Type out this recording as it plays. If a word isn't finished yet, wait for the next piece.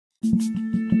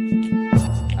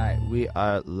Alright, we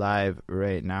are live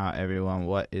right now, everyone.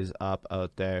 What is up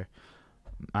out there?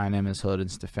 My name is Holden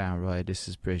Stefan Roy. This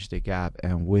is Bridge the Gap,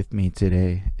 and with me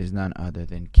today is none other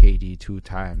than KD two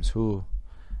times. Who,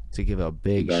 to give a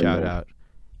big shout out,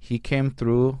 he came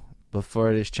through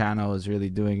before this channel was really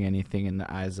doing anything in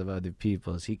the eyes of other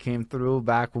people. He came through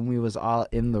back when we was all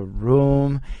in the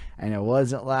room and it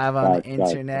wasn't live on the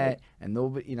internet and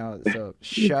nobody, so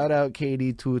shout out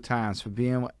KD two times for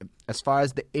being, as far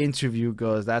as the interview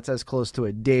goes, that's as close to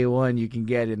a day one you can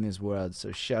get in this world.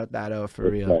 So shout that out for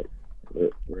real.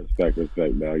 Respect,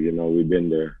 dog. You know, we've been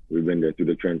there through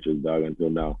the trenches, dog, until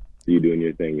now. So you doing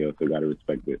your thing, yo, so gotta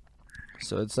respect it.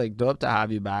 So it's like dope to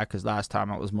have you back, because last time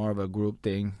it was more of a group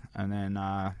thing, and then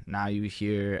now you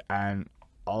here and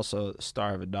also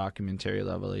star of a documentary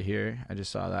level here. I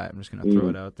just saw that. I'm just gonna throw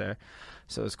it out there.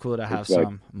 So it's cool to have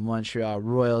some Montreal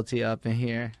royalty up in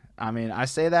here. I mean, I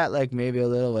say that like maybe a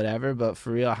little whatever, but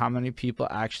for real, how many people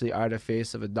actually are the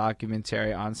face of a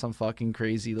documentary on some fucking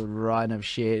crazy run of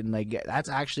shit? And like, that's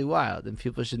actually wild, and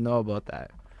people should know about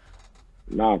that.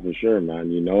 Nah, for sure, man.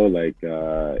 You know, like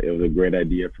it was a great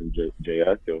idea from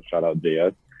JS. Yo, shout out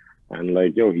JS. And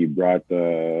like, yo, he brought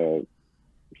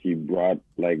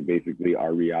like basically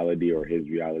our reality or his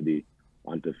reality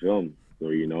onto film. So,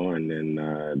 you know, and then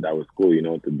that was cool, you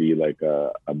know, to be like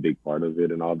a big part of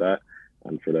it and all that,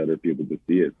 and for the other people to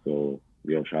see it. So,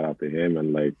 you know, shout out to him,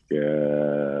 and like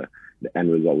the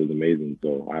end result was amazing.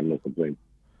 So I have no complaints.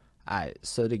 All right,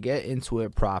 so to get into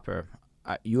it proper,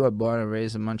 you are born and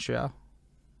raised in Montreal?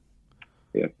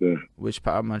 Yes, sir. Which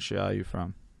part of Montreal are you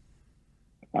from?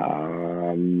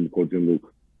 Coach.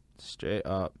 Straight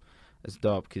up. It's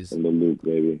dope, because the Luke,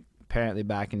 baby. Apparently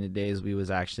back in the days we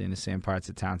was actually in the same parts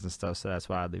of towns and stuff, so that's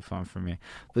wildly fun for me.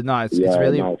 But no, it's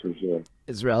really, for sure.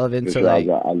 It's relevant for to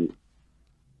sure.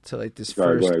 to like this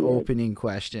Sorry, first go ahead. opening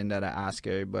question that I ask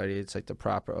everybody. It's like the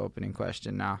proper opening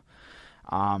question now.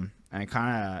 And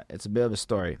it's a bit of a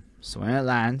story. So when it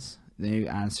lands, then you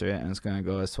answer it, and it's gonna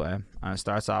go this way. And it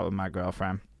starts out with my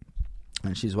girlfriend,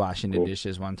 and she's washing the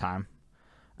dishes one time,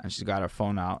 and she's got her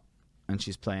phone out, and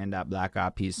she's playing that Black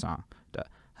Eyed Peas song,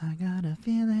 I got a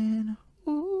feeling,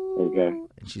 ooh. Okay.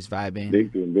 And she's vibing.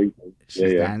 Big tune.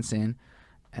 She's dancing,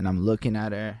 and I'm looking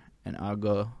at her, and I'll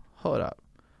go, hold up,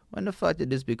 when the fuck did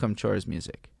this become chores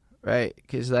music, right?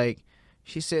 Because like,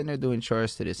 she's sitting there doing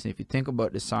chores to this, and if you think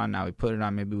about the song now, we put it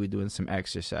on, maybe we're doing some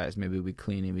exercise, maybe we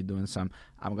cleaning, we're doing some,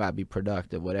 I'm gonna be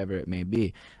productive, whatever it may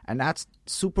be. And that's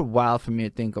super wild for me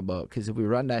to think about, because if we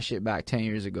run that shit back 10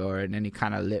 years ago, or in any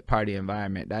kind of lit party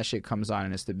environment, that shit comes on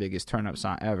and it's the biggest turn up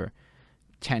song ever.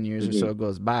 10 years or so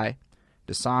goes by,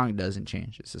 the song doesn't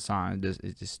change. It's a song,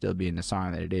 it's just still being the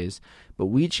song that it is, but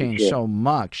we change so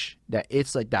much that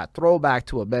it's like that throwback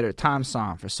to a better time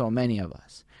song for so many of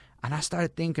us. And I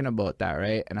started thinking about that,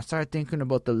 right? And I started thinking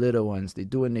about the little ones. They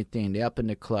doing their thing. They up in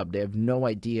the club. They have no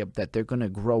idea that they're going to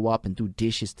grow up and do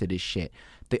dishes to this shit.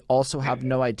 They also have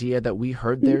no idea that we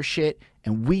heard their shit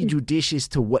and we do dishes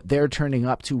to what they're turning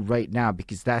up to right now,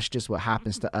 because that's just what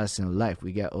happens to us in life.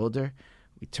 We get older,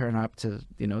 we turn up to,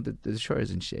 the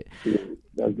chores and shit.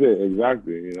 That's it,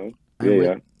 exactly,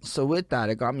 Yeah. So with that,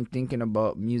 it got me thinking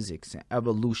about musics and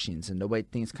evolutions and the way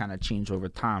things kind of change over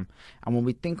time. And when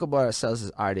we think about ourselves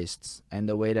as artists and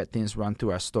the way that things run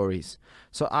through our stories,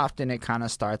 so often it kind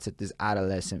of starts at this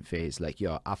adolescent phase. Like,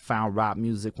 yo, I found rap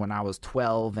music when I was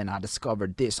 12 and I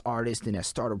discovered this artist and I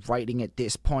started writing at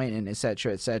this point, and et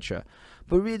cetera, et cetera.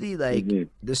 But really, like,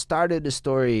 the start of the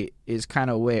story is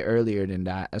kind of way earlier than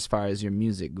that, as far as your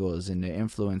music goes and the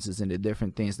influences and the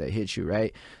different things that hit you,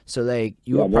 right? So, like,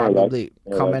 you were probably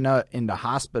coming up in the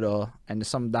hospital and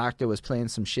some doctor was playing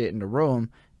some shit in the room,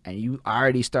 and you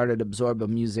already started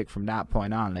absorbing music from that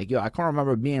point on. Like, yo, I can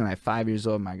remember being like 5 years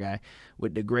old, my guy,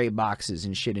 with the gray boxes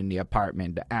and shit in the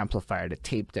apartment, the amplifier, the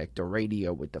tape deck, the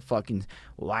radio with the fucking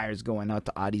wires going out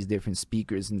to all these different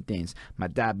speakers and things. My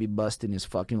dad be busting his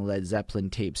fucking Led Zeppelin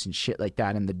tapes and shit like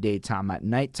that in the daytime. At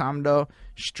nighttime, though,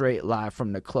 straight live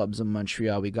from the clubs in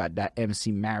Montreal, we got that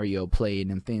MC Mario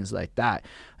playing and things like that.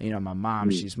 My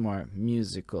mom, she's more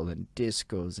musical and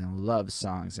discos and love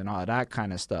songs and all that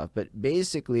kind of stuff. But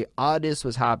basically, all this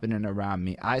was happening around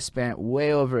me. I spent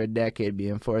way over a decade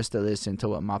being forced to listen to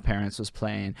what my parents was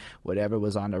playing, whatever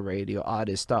was on the radio, all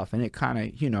this stuff. And it kind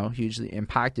of, hugely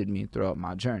impacted me throughout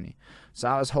my journey. So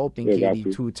I was hoping,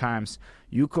 KD two times,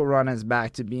 you could run us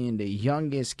back to being the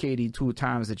youngest KD two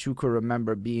times that you could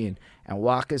remember being, and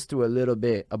walk us through a little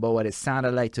bit about what it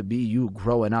sounded like to be you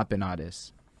growing up in all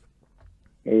this.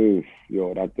 Hey,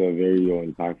 yo, that's a very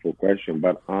impactful question.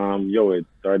 But it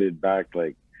started back,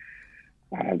 like,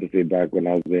 I have to say, back when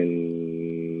I was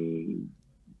in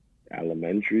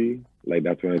elementary. Like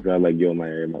that's when I started like yo, my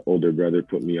older brother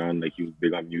put me on, like he was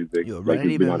big on music, You like he already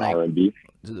was big been on like, R&B.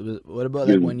 what about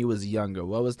He like was when you was younger?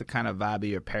 What was the kind of vibe of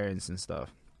your parents and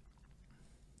stuff?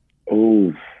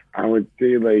 oh I would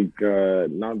say like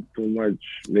not so much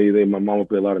maybe my mom would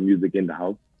play a lot of music in the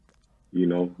house, you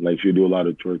know, like she'd do a lot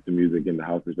of chores to music in the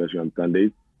house, especially on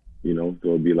Sundays, you know, so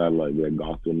it'd be a lot of like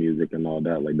gospel music and all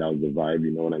that, like that was the vibe,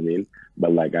 you know what I mean?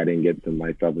 But like I didn't get to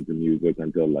myself into music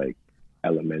until like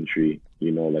elementary,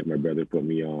 you know, like my brother put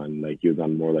me on, like he was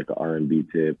on more like a R&B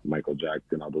tip, Michael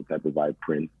Jackson, all those type of vibe,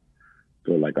 Prince.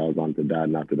 So like I was onto that,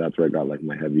 and after that's where I got like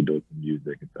my heavy dose of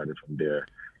music. It started from there.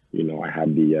 You know, I had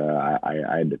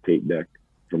I had the tape deck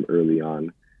from early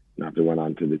on, and after went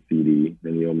on to the CD.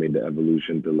 Then made the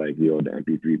evolution to like the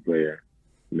MP3 player,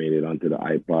 made it onto the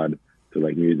iPod. So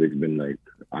like music's been like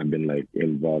I've been like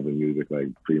involved in music like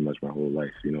pretty much my whole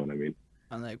life. You know what I mean?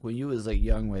 And like when you was like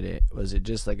young with it, was it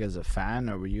just like as a fan,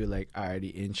 or were you like already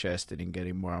interested in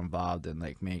getting more involved in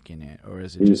like making it, or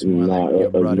is it just more like No, your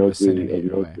it was brother was sending it it was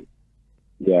your way? mostly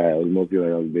yeah, it was mostly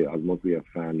like I was mostly a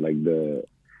fan.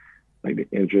 Like the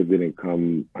interest didn't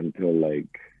come until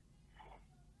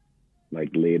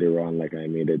like later on, like I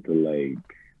made it to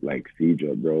like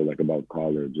CJ, bro, like about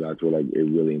college. That's where like it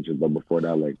really interested. But before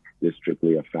that, like just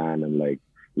strictly a fan and like,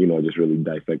 you know, just really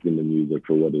dissecting the music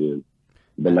for what it is.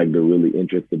 But And like the really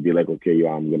interest to be like, okay, yo,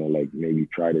 I'm gonna like maybe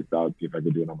try this out, see if I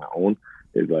could do it on my own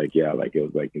is like, yeah, like it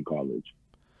was like in college.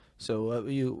 so what were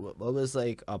you? What was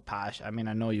like a passion? I mean,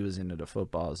 I know you was into the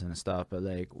footballs and stuff, but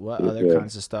like, what Yes, other sir.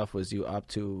 kinds of stuff was you up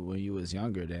to when you was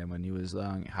younger? Then, when you was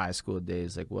young, high school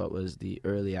days, like, what was the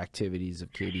early activities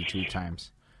of KD2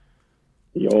 times?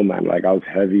 Yo, man, like I was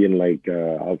heavy in like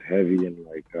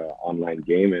online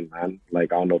gaming, man.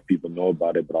 Like I don't know if people know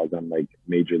about it, but I was on like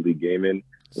Major League Gaming,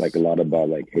 like a lot about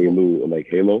like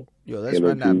Yo, let's Halo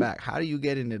run that 2. back. How do you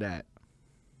get into that?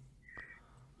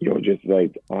 Yo, just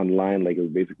like online, like it was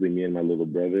basically me and my little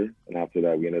brother. And after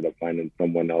that, we ended up finding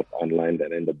someone else online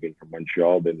that ended up being from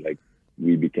Montreal. Then like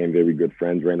we became very good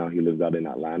friends. Right now, he lives out in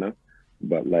Atlanta.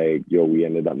 But like, yo, we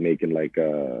ended up making like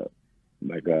a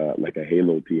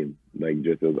Halo team. Like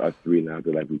just it was us three. And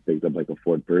after like we picked up like a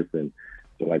fourth person.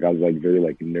 So like I was like very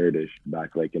like nerdish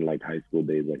back like in like high school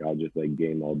days. Like I'll just like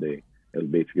game all day. It was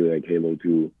basically like Halo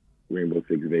 2, Rainbow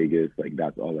Six Vegas. Like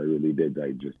that's all I really did.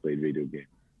 Like just played video games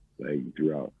like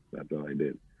throughout. That's all I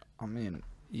did. I mean,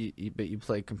 but you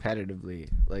play competitively.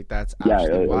 Like that's Yeah,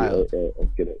 actually wild. I was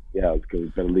gonna, yeah, I was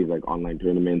gonna leave like online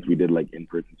tournaments. We did like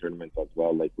in-person tournaments as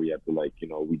well. Like we had to like, you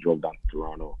know, we drove down to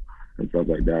Toronto and stuff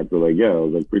like that. So like, yeah, it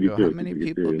was like pretty Yo, how serious, many pretty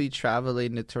people serious. be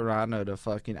traveling to Toronto to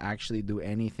fucking actually do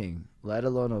anything, let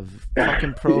alone a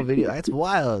fucking pro video? That's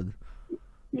wild.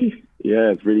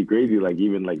 Yeah, it's pretty crazy. Like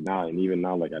even like now, and even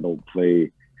now, like I don't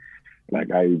play.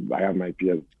 Like I have my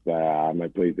my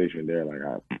PlayStation there. Like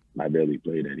I barely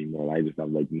play it anymore. I just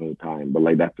have like no time. But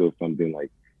like that's still something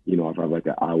like you know if I have like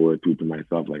an hour or two to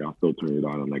myself, like I'll still turn it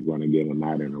on and like run a game of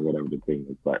Madden or whatever the thing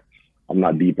is. But I'm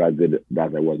not deep as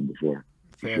I was before,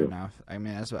 for Fair sure. enough. I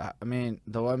mean, that's what I mean.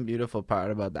 The one beautiful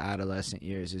part about the adolescent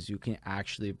years is you can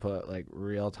actually put like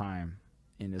real time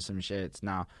into some shits.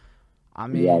 Now, I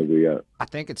mean, Exactly. Yeah. I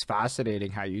think it's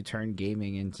fascinating how you turn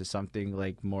gaming into something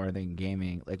like more than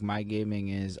gaming. Like my gaming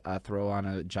is I throw on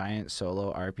a giant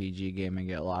solo RPG game and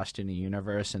get lost in the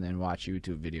universe and then watch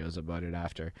YouTube videos about it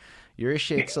after. Your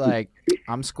shit's like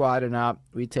I'm squatting up,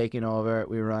 we taking over,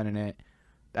 we running it.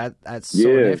 That's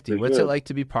so Yeah, nifty. for What's it sure. like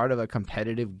to be part of a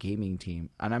competitive gaming team?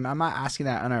 And I'm not asking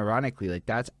that unironically. Like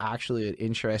that's actually an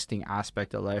interesting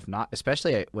aspect of life. Not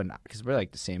especially when because we're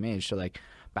like the same age. So like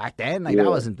back then, like that Yeah.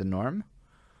 wasn't the norm.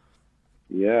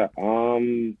 Yeah.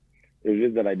 It's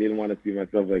just that I didn't want to see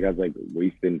myself like as like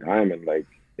wasting time and like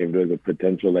if there's a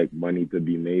potential like money to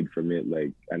be made from it,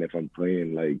 like and if I'm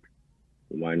playing, like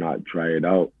why not try it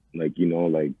out? Like, you know,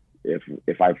 like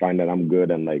if I find that I'm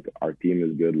good and like our team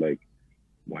is good, like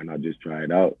why not just try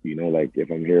it out? You know, like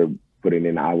if I'm here putting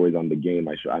in hours on the game,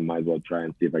 I might as well try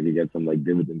and see if I can get some like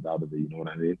dividends out of it. You know what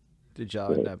I mean? Did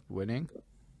y'all end So up winning?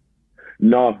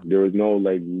 no, there was no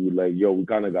like yo, we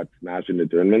kind of got smashed in the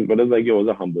tournament, but it's like yo, it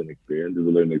was a humbling experience. It was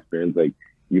a learning experience. Like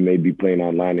you may be playing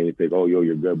online and you think, oh yo,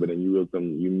 you're good, but then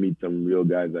you meet some real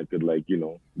guys that could like you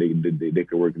know they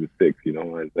could work the sticks, you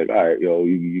know, and it's like all right, yo,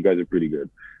 you guys are pretty good.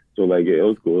 So like it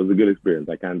was cool. It was a good experience.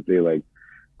 I can't say like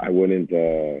I wouldn't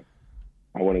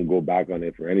I wouldn't go back on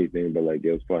it for anything, but like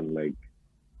it was fun. Like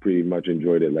pretty much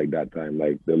enjoyed it like that time.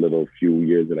 Like the little few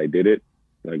years that I did it,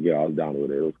 like yeah, I was down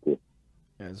with it. It was cool.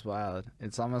 It's wild.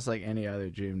 It's almost like any other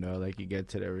dream, though. Like you get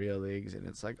to the real leagues, and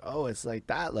it's like, oh, it's like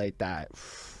that, like that.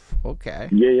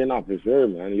 Okay. Yeah, yeah, not for sure,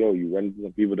 man. Yo, you run into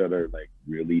some people that are like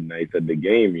really nice at the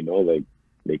game, you know, like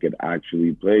they could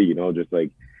actually play. You know, just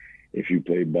like if you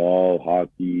play ball,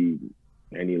 hockey,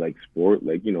 any like sport,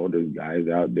 like there's guys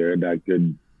out there that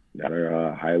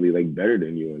are highly like better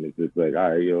than you, and it's just like,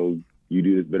 all right, yo, you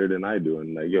do this better than I do,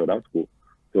 and like, yo, that's cool.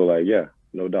 So like, yeah,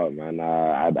 no doubt, man.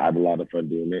 I had a lot of fun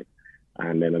doing it,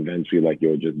 and then eventually, like,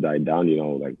 yo, it just died down.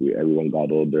 Like everyone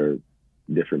got older,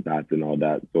 different paths and all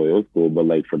that. So it was cool, but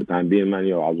like for the time being, man,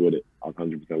 yo, I was with it. I was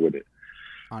 100% with it.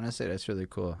 Honestly, that's really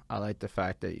cool. I like the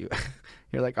fact that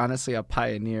you're like honestly a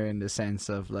pioneer in the sense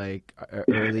of like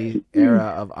early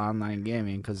era of online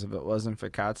gaming. Because if it wasn't for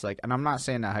cats like, and I'm not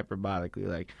saying that hyperbolically,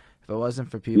 like if it wasn't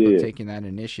for people Yeah, taking that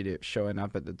initiative, showing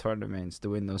up at the tournaments,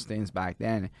 doing those things back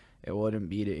then, it wouldn't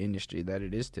be the industry that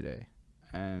it is today.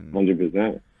 And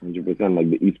 100%, 100%. Like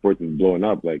the esports is blowing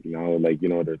up. Like now, like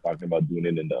they're talking about doing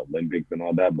it in the Olympics and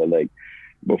all that. But like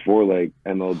before, like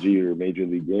MLG or Major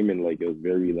League Gaming, like it was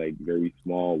very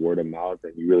small, word of mouth,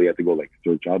 and you really had to go like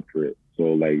search out for it. So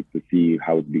like to see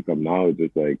how it's become now, it's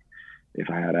just like if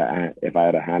I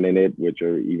had a hand in it, which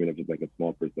or even if it's like a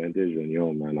small percentage, then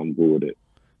man, I'm cool with it.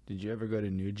 did you ever go to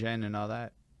New Gen and all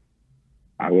that?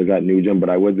 I was at New Gen, but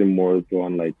I wasn't more so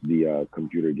on like the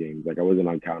computer games. Like I wasn't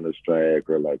on Counter Strike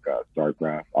or like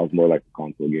StarCraft. I was more like a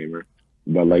console gamer.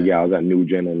 But like Right. yeah, I was at New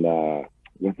Gen and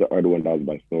what's the other one that was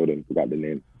by Snowden? Forgot the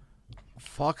name.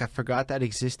 Fuck, I forgot that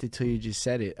existed till you just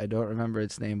said it. I don't remember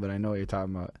its name, but I know what you're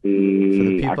talking about. For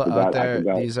the I people out forgot. I there,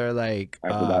 forgot. these are like I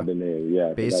forgot the name. Yeah,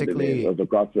 I forgot the name. It basically, was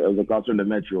across. It was across from the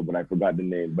Metro, but I forgot the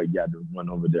name. But yeah, there was one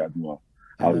over there as well.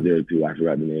 I and was then there too. I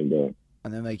forgot the name though.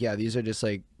 and then like yeah, these are just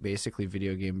like basically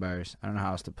video game bars. I don't know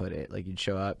how else to put it. Like you'd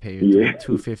show up, pay your Yeah,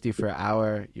 250 for an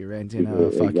hour, you're renting a yeah,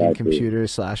 fucking exactly. computer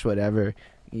slash whatever.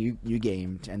 You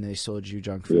gamed, and they sold you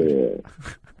junk food. Yeah.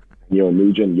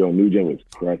 New Gen was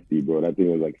crusty, bro. That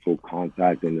thing was like full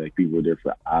contact and like people were there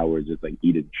for hours just like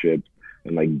eating chips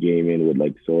and like gaming with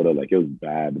like soda. Like it was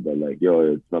bad, but like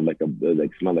it smelled like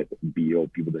it smelled like BO.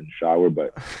 People didn't shower,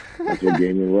 but that's what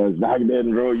gaming was back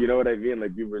then, bro. You know what I mean?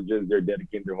 Like people were just they're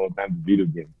dedicating their whole time to video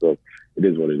games. So it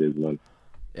is what it is, man.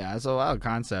 Yeah, it's a wild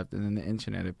concept, and then the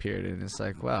internet appeared, and it's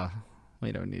like, well,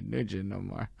 we don't need Nugent no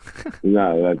more.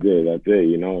 No, that's it. That's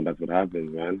it. That's what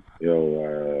happens, man.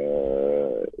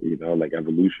 Like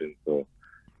evolution. So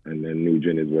and then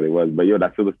Nugent is what it was. But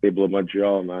that's still a staple of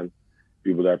Montreal, man.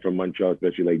 People that are from Montreal,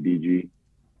 especially like DG.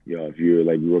 If you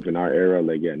like grew up in our era,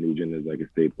 like yeah, Nugent is like a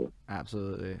staple.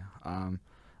 Absolutely.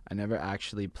 I never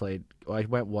actually played. Well, I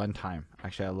went one time.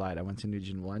 Actually, I lied. I went to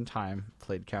Nugent one time,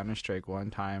 played Counter Strike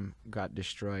one time, got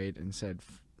destroyed, and said,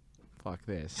 "Fuck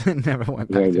this." And never went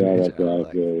Yeah, back to yeah, Nugent. that's I what I was was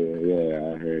like, saying.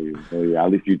 Yeah, I heard you. So yeah,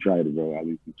 at least you tried it, bro. At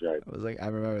least you tried. I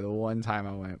remember the one time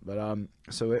I went. But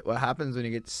so what happens when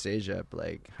you get to CEGEP?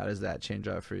 Like, how does that change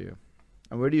out for you?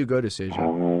 And where do you go to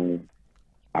CEGEP?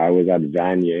 I was at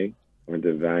Vanier, went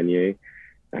to Vanier,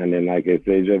 and then like I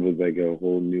said, it was like a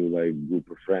whole new like group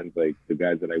of friends, like the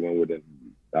guys that I went with and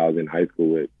I was in high school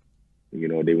with.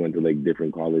 They went to like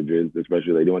different colleges,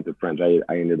 especially like they went to French. I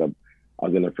ended up I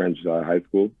was in a French high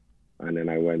school, and then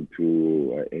I went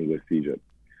to English CEGEP.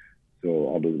 So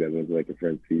all those guys went to like a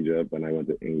French CEGEP, and I went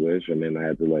to English, and then I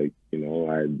had to like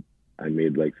I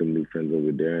made like some new friends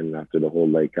over there, and after the whole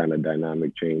like kind of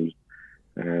dynamic changed,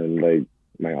 and like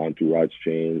my entourage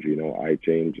changed, I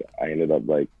changed. I ended up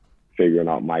like figuring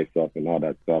out myself and all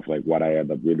that stuff, like what I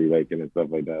ended up really liking and stuff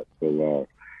like that. So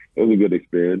it was a good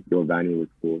experience. Vanny was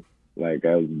cool. Like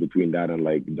I was between that and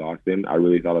like Dawson. I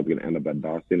really thought I was gonna end up at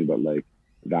Dawson, but like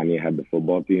Vanier had the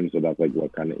football team, so that's like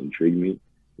what kind of intrigued me.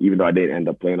 Even though I didn't end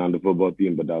up playing on the football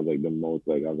team, but that was like the most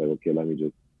like I was like, okay,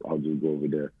 I'll just go over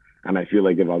there. And I feel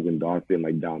like if I was in Dawson,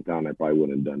 like downtown, I probably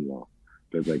wouldn't have done well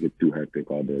because like it's too hectic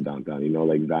all there downtown.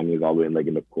 Like Vanier's all the way in like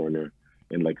in the corner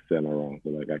in like Saint Laurent, so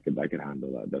like I could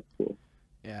handle that. That's cool.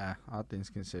 Yeah, all things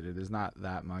considered, there's not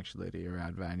that much lady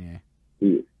around Vanier.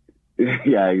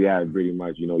 Yeah, yeah, pretty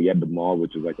much. You had the mall,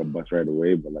 which is like a bus right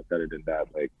away, but like other than that,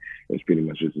 like it's pretty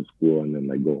much just a school and then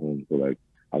like go home. So like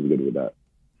I was good with that.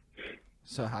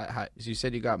 So, so you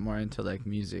said you got more into like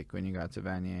music when you got to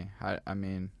Vanier.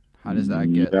 How does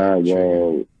that get Yeah, like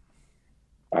triggered?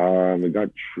 well, it got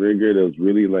triggered. It was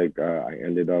really like I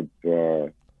ended up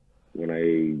when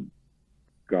I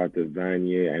got to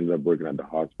Vanier, I ended up working at the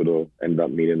hospital. Ended up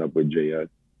meeting up with JS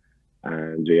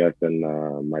and JS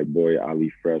and my boy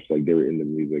Ali Fresh. Like they were in the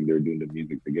music. They were doing the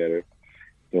music together.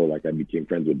 So like I became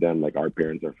friends with them. Like our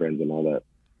parents are friends and all that.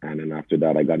 And then after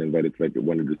that, I got invited to like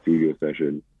one of the studio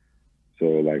sessions. So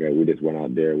like we just went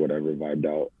out there, whatever, vibed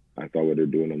out. I saw what they're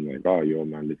doing. I'm like, oh, yo,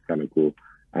 man, this is kind of cool.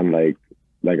 I'm like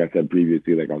I said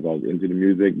previously, like I was always into the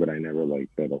music, but I never like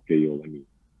said, okay, yo, let me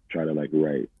try to like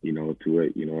write, to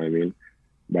it. You know what I mean?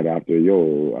 But after they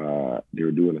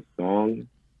were doing a song,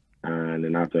 and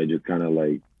then after I just kind of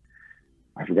like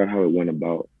I forgot how it went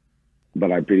about.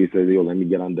 But I pretty said, yo, let me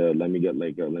get like, let me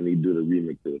do the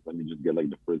remix of this. Let me just get like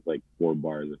the first like 4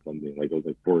 bars or something. Like it was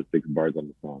like 4 or 6 bars on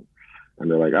the song. And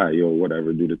they're like, all right, yo,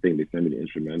 whatever, do the thing. They sent me the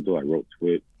instrumental. I wrote to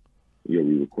it. Yo,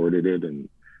 we recorded it. And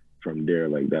from there,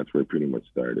 like that's where it pretty much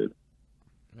started.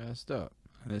 Yeah, that's dope.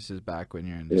 This is back when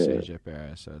you're in the Yeah. CJP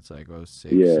era, so it's like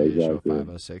 '06 Yeah, ish, oh exactly.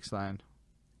 05, '06 line.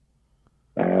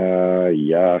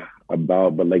 Yeah,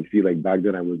 about, but like, see, like back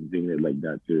then I wasn't taking it like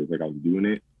that serious. Like I was doing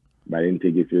it, but I didn't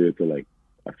take it serious till like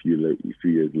a few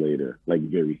years later, like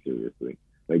very seriously.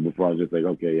 Like before, I was just like,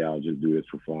 okay, yeah, I'll just do this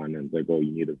for fun, and it's like, oh,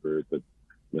 you need a verse,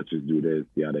 let's just do this,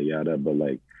 yada yada. But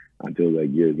like until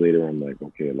like years later, I'm like,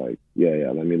 okay, like yeah,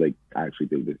 let me like actually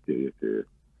take this serious.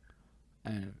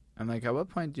 And like, at what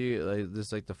point do you like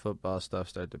this like the football stuff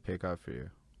start to pick up for you?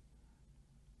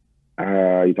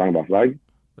 You talking about flag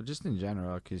Well, just in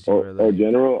general, because or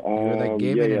general? you were like Yeah,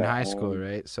 gaming in yeah, high school,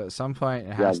 right? So at some point it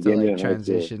yeah. I has was to gaming like in high school.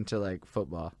 transition to like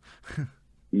football.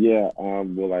 Yeah,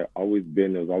 well, I always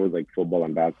been. It was always like football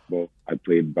and basketball. I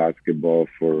played basketball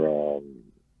for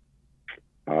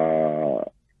uh,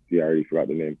 see, I already forgot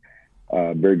the name.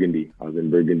 Burgundy. I was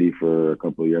in Burgundy for a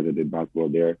couple of years. I did basketball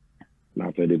there. And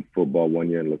after I did football 1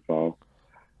 year in LaSalle,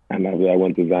 and after I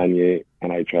went to Vanier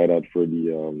and I tried out for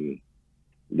the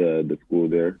school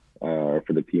there,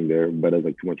 for the team there. But it was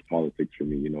like too much politics for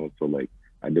me, you know. So like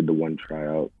I did the one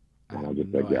tryout, I and I have was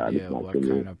just no like, yeah, this is idea not what for me.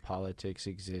 kind of politics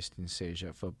exist in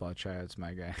Seja football tryouts,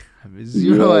 my guy. I have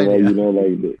zero Yeah, well, idea.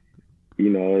 you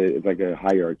know, like it's like a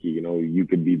hierarchy. You know, you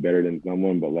could be better than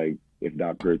someone, but like if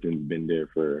that person's been there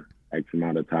for X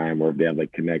amount of time, or if they have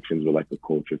like connections with like a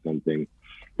coach or something,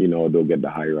 they'll get the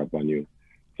higher up on you.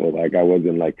 So like I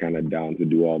wasn't like kind of down to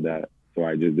do all that. So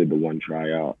I just did the one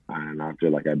tryout, and after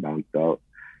like I bounced out,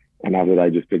 and after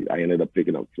that I ended up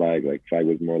picking up flag. Like flag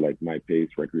was more like my pace,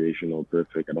 recreational,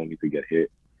 perfect. I don't need to get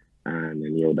hit, and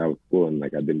then that was cool. And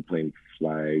like I've been playing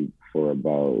flag for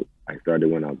about I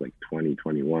started when I was like 20,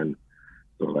 21.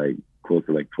 So like close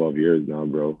to like 12 years now,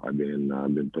 bro. I've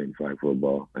been playing flag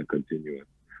football and continuing.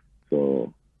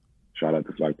 So shout out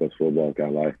to Flag Plus Football,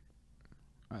 can't lie.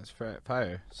 That's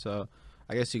fire. So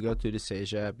I guess you go through the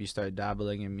Seja, you start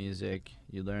dabbling in music,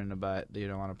 you learn about you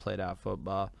don't want to play that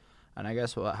football, and I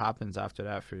guess what happens after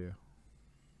that for you?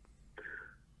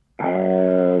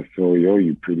 So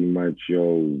you pretty much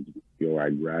I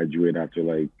graduate after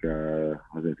like I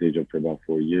was in Asia for about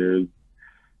 4 years,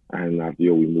 and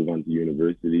after we move on to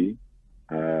university,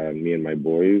 me and my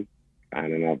boys,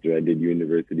 and then after I did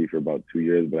university for about 2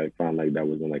 years, but I found like that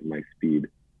wasn't like my speed,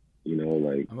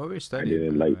 like And what were you I studying, by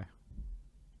didn't the like way?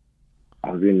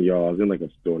 I was in like a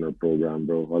stoner program,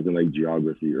 bro. I was in like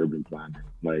geography, urban planning.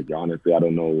 Like honestly, I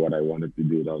don't know what I wanted to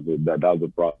do. That was a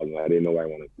problem. I didn't know what I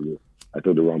wanted to do. I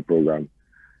took the wrong program.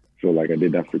 So like I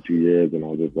did that for 2 years, and I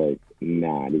was just like,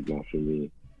 nah, this is not for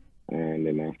me. And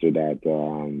then after that,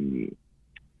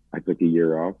 I took a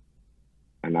year off,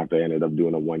 and after I ended up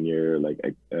doing a 1 year like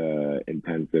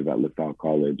intensive at LaSalle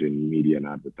College in media and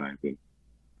advertising.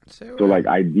 Say So like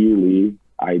word.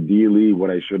 ideally,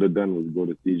 what I should have done was go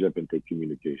to CJEP and take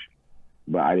communication,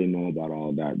 but I didn't know about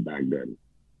all that back then.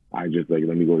 I just like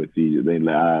let me go to CJEP, then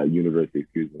university.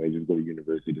 Excuse me, I just go to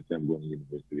university to say I'm going to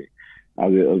university.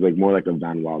 It was like more like a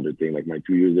Van Wilder thing. Like my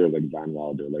 2 years there was like Van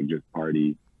Wilder, like just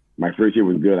party. My first year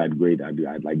was good. I'd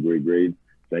like great grades.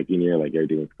 Second year, like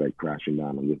everything was like crashing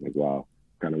down. I'm just like, wow,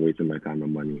 kind of wasting my time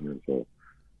and money here. So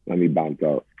let me bounce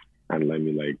out and let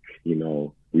me like,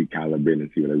 recalibrate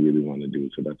and see what I really want to do.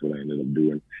 So that's what I ended up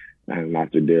doing. And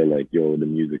after there, like, the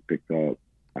music picked up.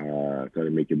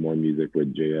 Started making more music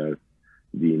with JS,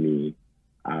 Dini,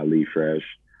 Ali Fresh,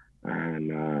 and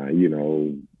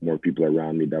more people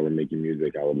around me that were making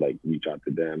music. I would like reach out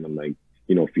to them and like,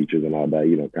 features and all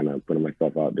that, kind of putting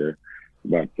myself out there.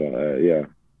 But yeah,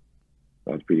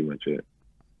 that was pretty much it.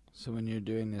 So when you're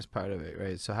doing this part of it,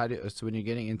 right? So when you're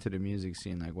getting into the music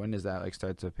scene, like when does that like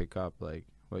start to pick up? Like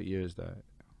what year is that?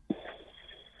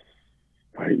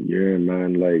 Right, yeah,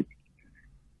 man. Like,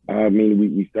 I mean,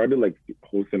 we started like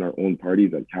hosting our own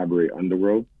parties at Cabaret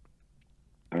Underworld.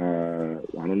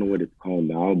 I don't know what it's called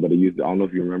now, but I don't know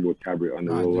if you remember what Cabaret No, I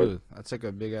Underworld was. do. That's like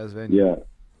a big ass venue. Yeah,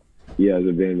 yeah,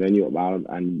 the venue allowed,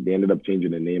 and they ended up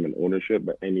changing the name and ownership.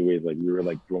 But anyways, like we were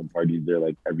like throwing parties there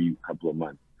like every couple of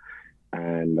months,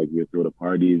 and like we would throw the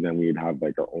parties, and we'd have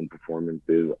like our own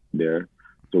performances there.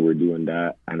 So we're doing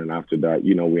that, and then after that,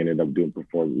 we ended up doing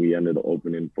perform. We ended up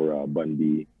opening for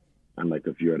Bundy and like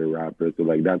a few other rappers. So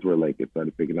like that's where like it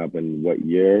started picking up. And what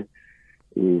year?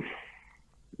 Oof,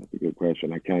 that's a good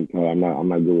question. I can't tell. I'm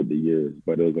not good with the years,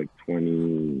 but it was like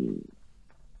 20.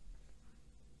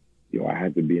 yo, I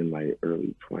had to be in like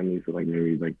early 20s, so like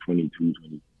maybe like 22,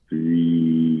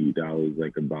 23. That was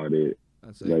like about it.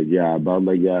 That's like Like yeah, about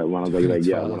like yeah, when I was like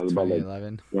yeah, when I 2012, was about like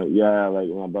 2011. yeah, like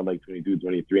when I was about like 22,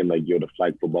 23, and like yo, the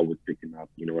flag football was picking up.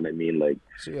 You know what I mean? Like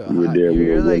So yo, we were there, we were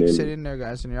you're like winning. sitting there,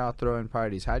 guys, and you're all throwing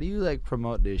parties. How do you like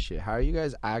promote this shit? How are you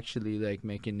guys actually like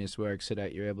making this work so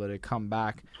that you're able to come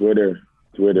back Twitter, month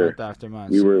Twitter. after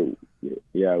month? We So, were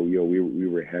yeah, yo, we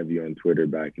were heavy on Twitter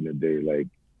back in the day, like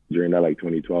during that like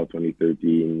 2012,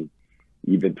 2013,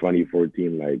 even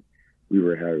 2014, like we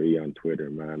were heavy on Twitter,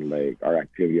 man. Like our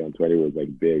activity on Twitter was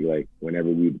like big. Like whenever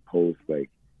we would post, like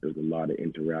there was a lot of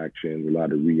interactions, a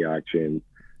lot of reactions.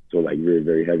 So like we were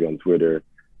very heavy on Twitter.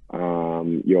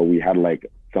 We had like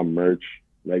some merch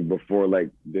like before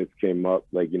like this came up,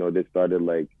 like this started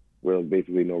like with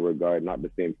basically no regard, not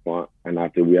the same font. And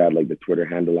after we had like the Twitter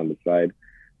handle on the side.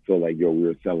 So like we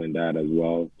were selling that as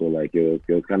well. So like it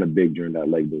was kind of big during that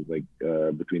like those like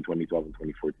between 2012 and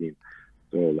 2014.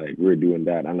 So like we were doing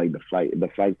that, and like the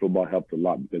flag football helped a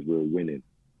lot because we were winning,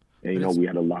 and but it's we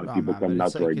had a lot of oh people man, but coming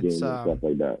it's out to our like games and stuff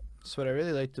like that. it's what I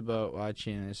really liked about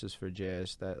watching. And this is for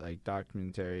JS, that like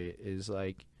documentary is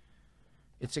like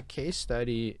it's a case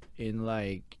study in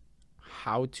like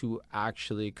how to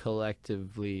actually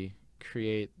collectively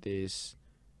create this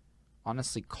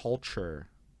honestly culture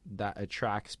that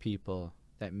attracts people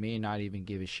that may not even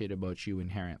give a shit about you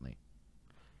inherently.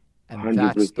 And Hundred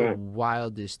that's the percent.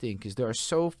 wildest thing because there are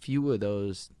so few of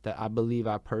those that I believe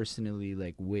I personally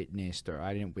like witnessed, or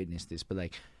I didn't witness this, but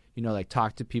like like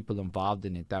talk to people involved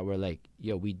in it that were like,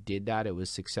 yo, we did that, it was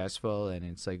successful, and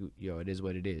it's like, yo, it is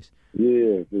what it is.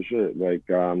 Yeah, for sure. Like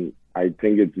I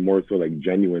think it's more so like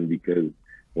genuine because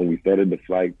when we started the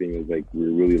flag thing, it was like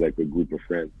we were really like a group of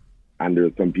friends, and there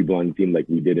were some people on the team like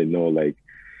we didn't know, like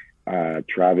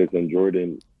Travis and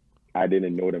Jordan. I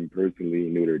didn't know them personally,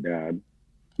 knew their dad,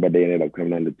 but they ended up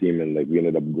coming on the team, and like we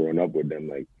ended up growing up with them.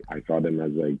 Like I saw them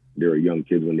as like they were young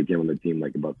kids when they came on the team,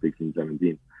 like about 16,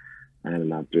 17.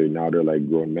 And after now they're like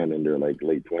grown men and they're like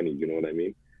late 20s, you know what I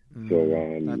mean?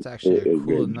 So That's actually a it was cool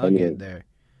very nugget genuine. there.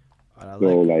 I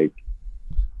So like. like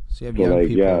So you have so young like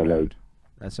people yeah, like around.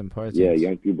 That's yeah, important.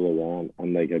 young people around,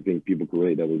 and like I think people could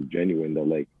relate that was genuine, that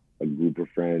like a group of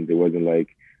friends. It wasn't like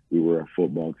we were a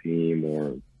football team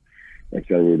or like I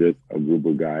said, we were just a group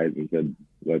of guys and said,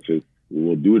 let's just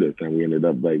we'll do this, and we ended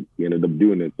up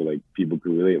doing it, so like people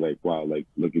could relate, like wow, like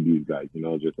look at these guys,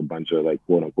 just a bunch of like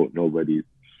quote unquote nobodies,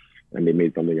 and they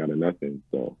made something out of nothing.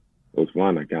 So it was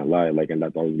fun. I can't lie. Like, and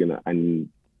that's always gonna. And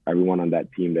everyone on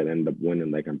that team that ended up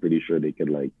winning, like, I'm pretty sure they could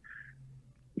like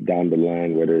down the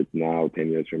line, whether it's now, 10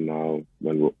 years from now,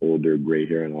 when we're older, gray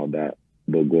hair and all that,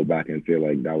 they'll go back and say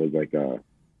like that was like a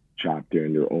chapter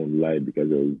in their own life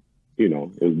because it was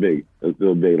big. It was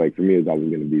still big. Like for me, it's always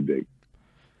gonna be big.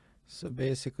 So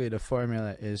basically, the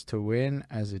formula is to win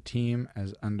as a team,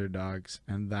 as underdogs,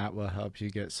 and that will help you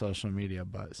get social media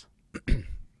buzz.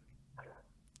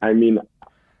 I mean,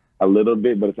 a little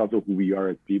bit, but it's also who we are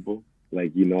as people.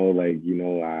 JS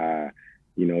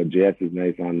is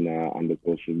nice on the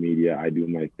social media. I do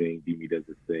my thing. Dimi does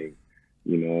his thing.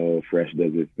 Fresh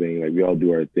does his thing. Like we all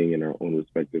do our thing in our own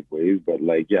respective ways. But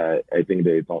like, yeah, I think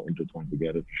that it's all intertwined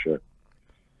together for sure.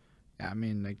 Yeah, I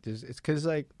mean, like, it's because,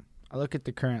 like, I look at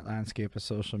the current landscape of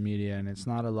social media, and it's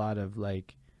not a lot of,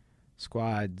 like,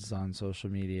 squads on social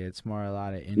media. It's more a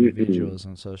lot of Mm-mm. individuals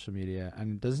on social media,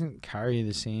 and it doesn't carry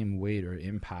the same weight or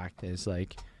impact as,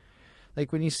 like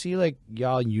when you see, like,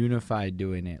 y'all unified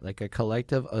doing it, like a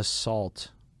collective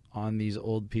assault on these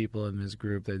old people in this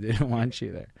group that didn't want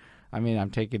you there. I mean,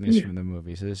 I'm taking this Yeah, from the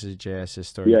movie, so this is JS's yeah, yeah,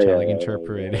 storytelling yeah, yeah,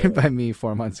 interpreted by me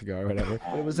 4 months ago or whatever.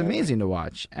 But it was man. amazing to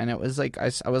watch, and it was like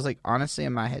I was like honestly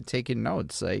in my head taking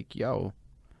notes, like, yo,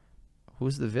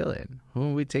 who's the villain?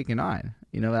 Who are we taking on?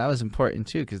 That was important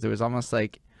too because there was almost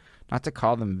like, not to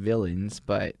call them villains,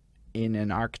 but in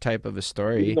an archetype of a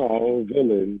story. No,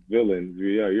 villains, villains.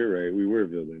 Yeah, you're right. We were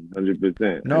villains, 100%,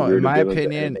 and No, we in were the my villains that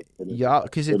ended opinion, up turning y'all, out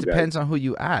because it good guys. depends on who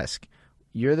you ask.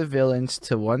 You're the villains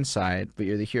to one side, but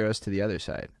you're the heroes to the other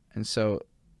side, and so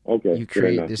Okay, you fair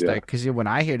create enough. this Yeah. like, because when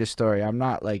I hear the story, I'm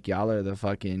not like y'all are the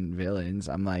fucking villains.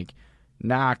 I'm like,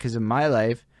 nah, because in my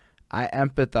life, I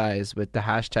empathize with the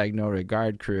hashtag no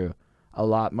regard crew a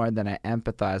lot more than I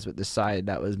empathize with the side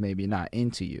that was maybe not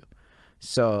into you.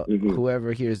 So hmm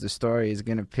whoever hears the story is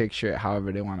gonna picture it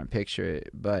however they want to picture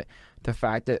it. But the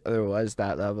fact that there was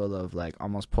that level of like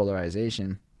almost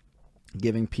polarization,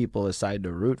 giving people a side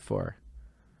to root for,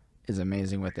 is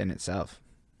amazing within itself.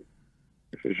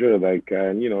 For sure. Like,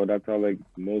 and that's how like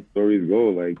most stories go.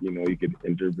 Like, you could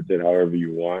interpret it however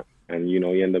you want, and you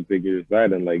end up picking your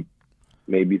side. And like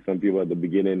maybe some people at the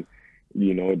beginning,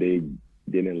 they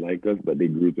didn't like us, but they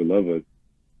grew to love us,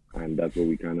 and that's what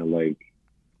we kind of like.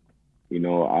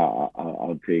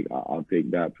 I'll take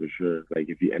that for sure. Like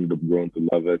if you end up growing to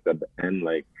love us at the end,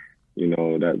 like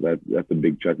that's a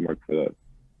big check mark for us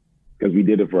because we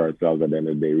did it for ourselves. At the end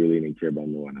of the day, really didn't care about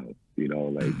no one else.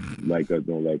 Like us,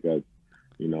 don't like us.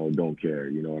 Don't care.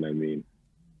 You know what I mean?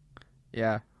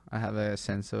 Yeah, I have a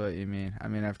sense of what you mean. I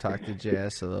mean, I've talked to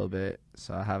JS a little bit,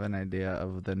 so I have an idea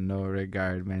of the no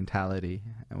regard mentality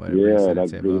and what it brings Yeah, to the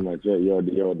that's pretty table. much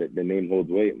it. The name holds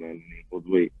weight, man. The name holds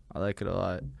weight. I like it a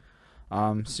lot.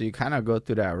 So you kind of go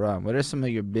through that run. What are some of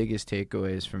your biggest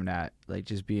takeaways from that? Like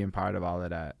just being part of all of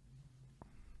that.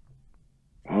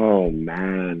 Oh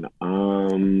man.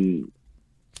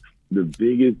 The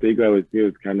biggest thing I would say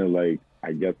is kind of like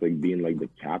I guess like being like the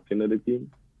captain of the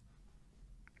team.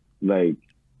 Like,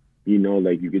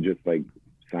 like you could just like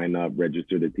sign up,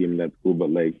 register the team, that's cool, but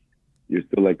like you're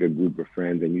still like a group of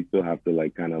friends and you still have to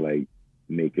like kind of like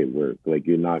make it work. Like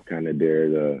you're not there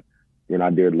to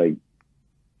like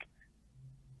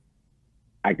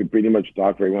I could pretty much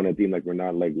talk for everyone on the team. Like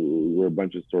we're a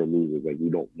bunch of sore losers. Like we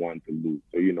don't want to lose.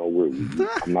 So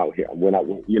I'm not here. We're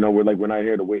not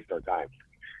here to waste our time.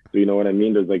 So you know what I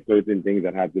mean? There's like certain things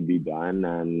that have to be done,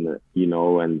 and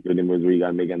and certain moves where you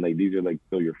gotta make. And like these are like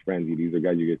still your friends. These are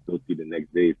guys you can still see the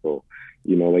next day. So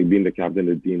like being the captain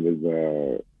of the team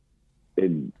was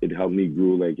it helped me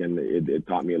grow like, and it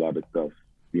taught me a lot of stuff.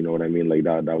 You know what I mean? Like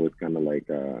that was kind of like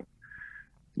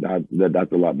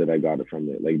that's a lot that I got from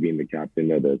it. Like being the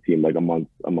captain of the team, like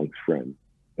amongst friends.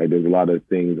 Like there's a lot of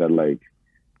things that like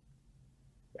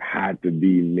had to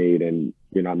be made, and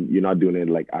you're not doing it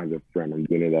like as a friend. I'm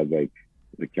doing it as like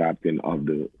the captain of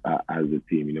the as a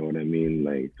team. You know what I mean?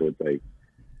 Like so, it's like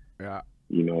Yeah.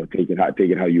 take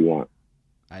it how you want.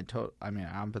 I mean,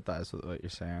 I empathize with what you're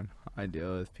saying. I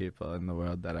deal with people in the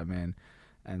world that I'm in,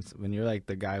 and when you're like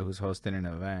the guy who's hosting an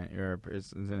event,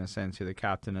 in a sense you're the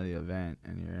captain of the event,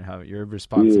 and your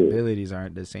responsibilities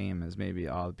aren't the same as maybe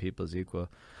all the people's equal.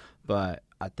 But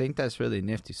I think that's really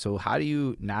nifty. So how do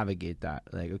you navigate that?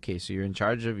 Like, okay, so you're in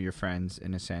charge of your friends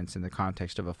in a sense in the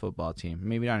context of a football team.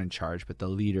 Maybe not in charge, but the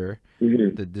leader,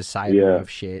 the decider of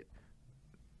shit.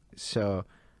 So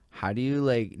how do you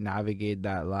like navigate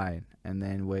that line and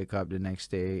then wake up the next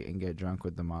day and get drunk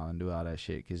with them all and do all that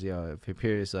shit? Because if it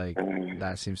appears like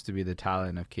that seems to be the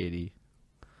talent of KD.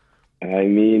 I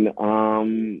mean,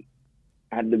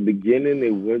 at the beginning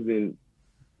it wasn't.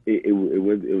 It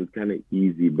was kind of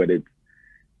easy, but it's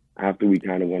after we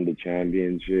kind of won the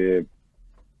championship,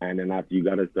 and then after you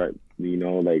got to start,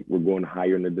 like we're going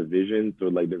higher in the division, so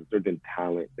like there's a certain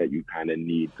talent that you kind of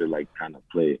need to like kind of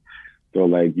play. So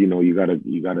like you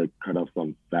gotta cut off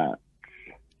some fat.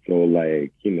 So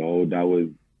like that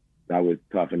was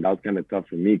tough, and that was kind of tough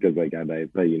for me because like as I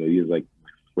said, he's like my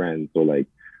friend. So like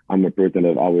I'm a person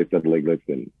that always said like,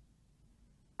 listen,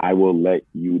 I will let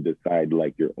you decide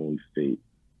like your own fate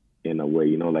in a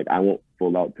way, like I won't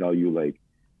full out tell you like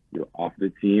you're off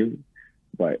the team,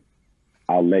 but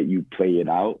I'll let you play it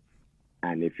out.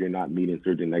 And if you're not meeting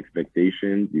certain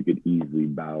expectations, you could easily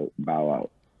bow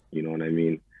out. You know what I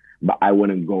mean? But I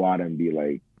wouldn't go out and be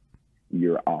like,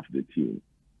 you're off the team.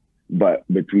 But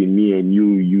between me and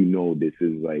you, this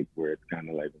is like where it's kind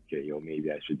of like, okay,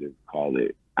 maybe I should just call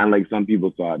it. And like some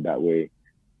people saw it that way,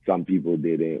 some people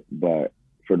didn't. But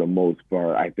for the most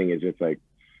part, I think it's just like,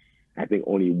 I think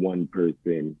only one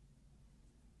person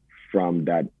from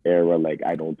that era, like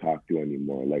I don't talk to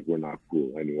anymore. Like we're not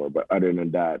cool anymore. But other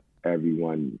than that,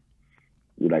 everyone,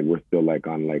 like we're still like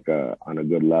on a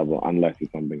good level, unless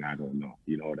it's something I don't know.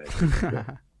 You know what I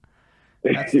mean?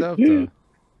 That's dope though.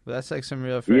 But that's like some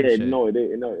real friendship. Yeah, no, it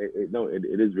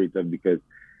is very tough because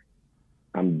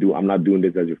I'm not doing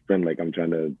this as your friend. Like I'm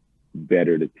trying to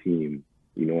better the team.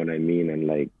 You know what I mean? And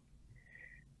like,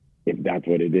 if that's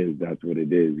what it is, that's what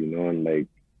it is, and like,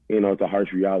 it's a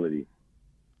harsh reality.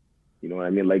 You know what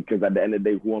I mean? Like, because at the end of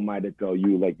the day, who am I to tell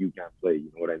you, like, you can't play?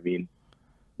 You know what I mean?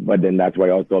 But then that's why I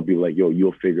also tell people, like,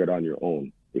 you'll figure it on your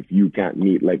own. If you can't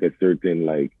meet, like, a certain,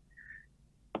 like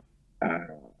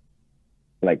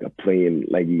a playing,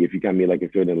 like, if you can't meet, like,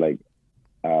 a certain, like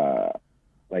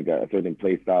a certain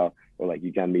play style, or, like,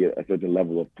 you can't meet a certain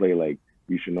level of play, like,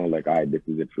 you should know, like, all right, this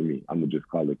is it for me. I'm going to just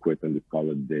call it quits and just call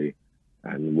it a day.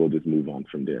 And we'll just move on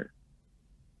from there.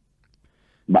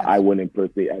 But I wouldn't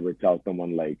personally ever tell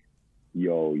someone like,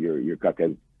 yo, you're cut,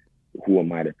 because who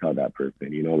am I to tell that person?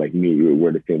 Like me,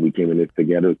 we're the same. We came in this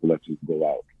together, so let's just go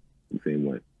out the same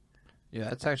way. Yeah,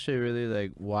 that's actually really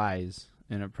like wise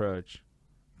in approach,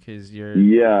 because you're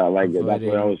like that's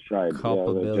what I was trying.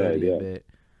 Culpability a bit,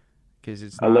 because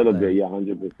it's a little bit,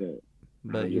 100%.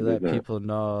 But you let people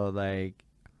know like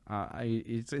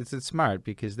It's smart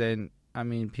because then I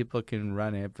mean people can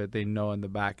run it, but they know in the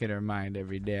back of their mind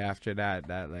every day after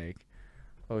that like,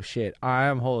 oh shit, I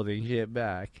am holding shit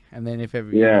back. And then if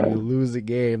ever you lose a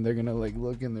game, they're gonna like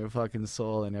look in their fucking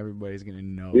soul, and everybody's gonna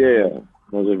know. Yeah,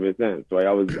 100%. So I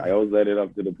always let it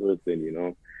up to the person, you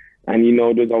know. And you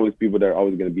know, there's always people that are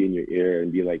always gonna be in your ear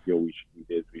and be like, yo, we should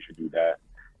do this, we should do that.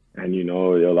 And you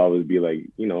know, they'll always be like,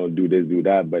 you know, do this, do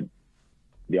that. But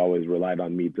they always relied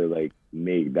on me to like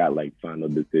make that like final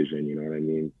decision. You know what I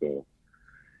mean? So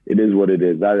it is what it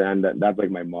is. That's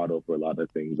like my motto for a lot of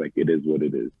things. Like it is what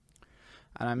it is.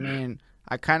 And I mean,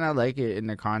 I kind of like it in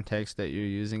the context that you're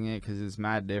using it because it's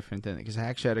mad different than, because I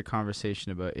actually had a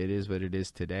conversation about it is what it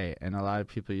is today. And a lot of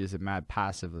people use it mad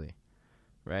passively,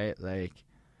 right? Like,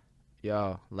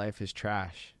 yo, life is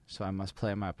trash, so I must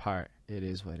play my part. It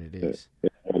is what it is.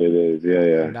 It's what it is,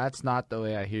 yeah. And that's not the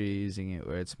way I hear you using it,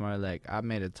 where it's more like, I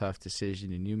made a tough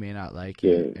decision and you may not like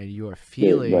it, and your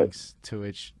feelings to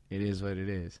which it is what it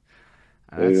is.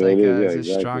 And that's like it's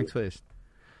a strong twist.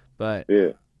 But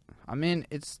I mean,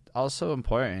 it's also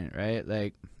important, right?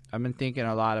 Like, I've been thinking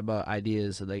a lot about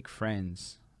ideas of, like,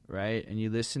 friends, right? And you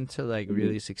listen to, like,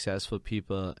 really successful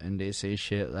people, and they say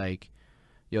shit like,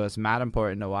 yo, it's mad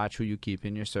important to watch who you keep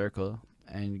in your circle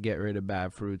and get rid of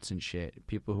bad fruits and shit.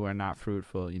 People who are not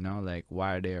fruitful, you know, like,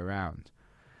 why are they around?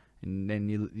 And then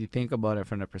you think about it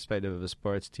from the perspective of a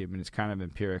sports team, and it's kind of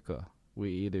empirical.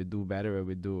 We either do better or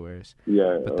we do worse.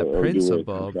 Yeah, but the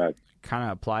principle kind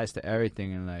of applies to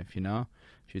everything in life, you know?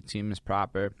 If your team is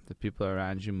proper, the people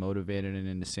around you motivated and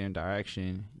in the same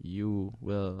direction, you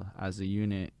will, as a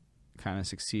unit, kind of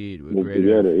succeed with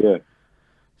greater.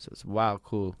 So it's wild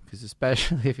cool, because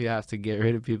especially if you have to get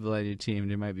rid of people on your team,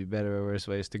 there might be better or worse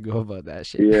ways to go about that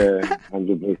shit. Yeah,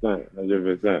 100%,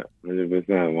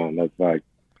 man. That's fact.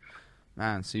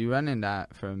 Man, so you run in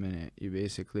that for a minute. You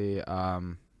basically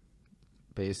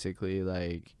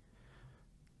like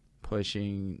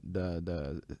pushing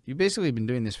you basically been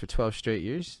doing this for 12 straight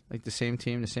years, like the same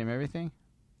team, the same everything.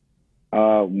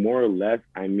 More or less.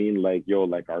 I mean, like, yo,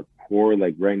 like our core,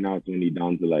 like right now it's only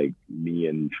down to like me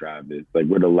and Travis. Like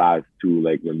we're the last two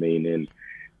like remaining.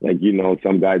 Like, you know,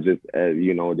 some guys just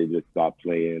you know, they just stopped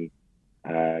playing.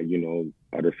 You know,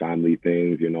 other family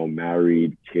things, you know,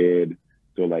 married, kid.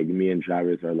 So like me and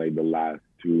Travis are like the last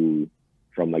two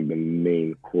from like the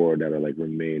main core that are like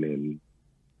remaining.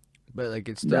 But like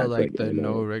it's still like the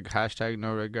hashtag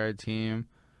no regard team.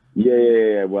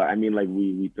 Yeah. Well, I mean, like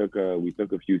we took a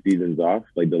few seasons off.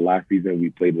 Like the last season we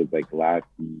played was like last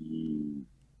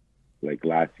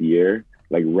year,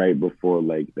 like right before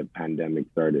like the pandemic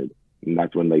started, and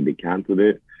that's when like they canceled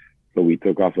it. So we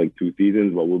took off like 2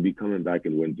 seasons, but we'll be coming back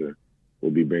in winter.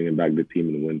 We'll be bringing back the team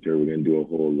in winter. We're gonna do a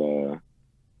whole.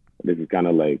 This is kind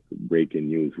of like breaking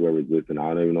news. Whoever's listening,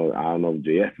 I don't know if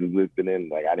JS is listening.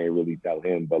 Like I didn't really tell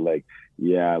him, but like,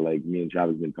 yeah, like me and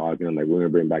Travis been talking. And like we're gonna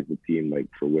bring back the team like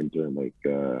for winter, and like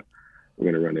we're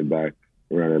gonna run it back.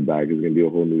 It's gonna be a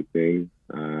whole new thing.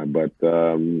 But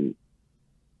you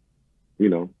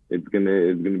know, it's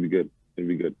gonna be good. It's gonna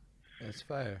be good. That's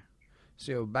fire.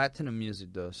 So back to the music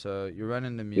though. So you're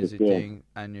running the music thing,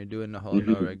 and you're doing the whole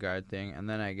no regard thing, and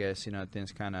then I guess, you know,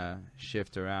 things kind of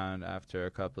shift around after a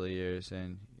couple of years,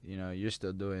 and you know you're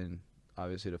still doing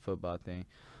obviously the football thing,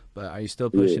 but are you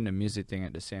still pushing the music thing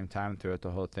at the same time throughout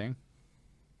the whole thing?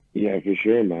 Yeah, for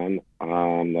sure, man.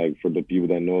 Like for the people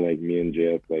that know, like me and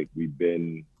JF, like we've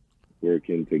been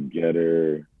working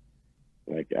together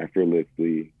like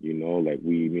effortlessly, you know, like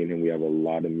me and him, we have a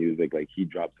lot of music. Like he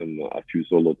drops a few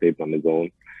solo tapes on his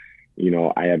own. You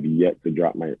know, I have yet to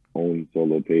drop my own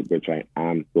solo tape, which I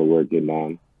am still working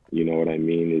on. You know what I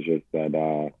mean? It's just that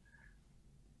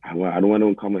I don't want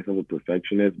to call myself a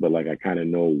perfectionist, but like I kind of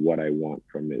know what I want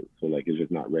from it. So like it's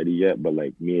just not ready yet. But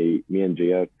like me and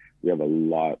JF, we have a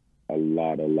lot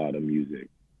of music,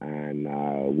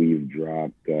 and we've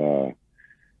dropped Dua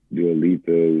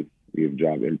Lipa's. We've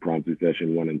dropped Impromptu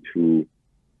Session 1 and 2.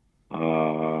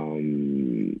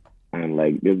 And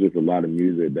like there's just a lot of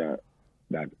music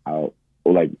that's out,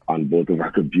 or like on both of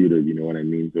our computers, you know what I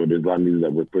mean? So there's a lot of music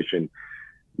that we're pushing,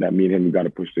 that me and him we gotta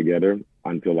push together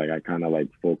until like I kinda like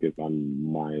focus on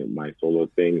my solo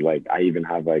thing. Like I even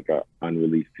have like a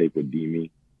unreleased tape with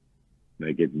Demi.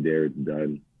 Like it's there, it's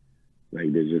done.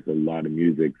 Like there's just a lot of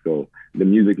music. So the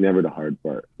music's never the hard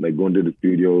part. Like going to the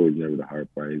studio is never the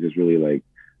hard part. It's just really like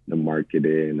the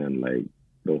marketing and like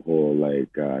the whole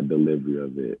like delivery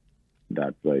of it.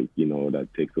 That's like, you know,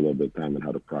 that takes a little bit of time and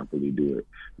how to properly do it.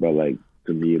 But like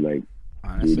to me, like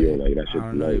honestly, studio, like that shit's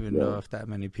I don't even know if that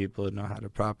many people know how to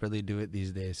properly do it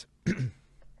these days.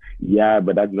 Yeah,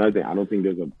 but that's another thing. I don't think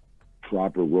there's a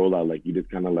proper rollout. Like you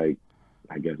just kind of like,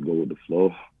 I guess go with the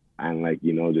flow and like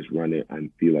just run it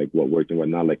and see like what works and what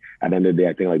not. Like at the end of the day,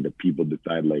 I think like the people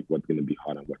decide like what's gonna be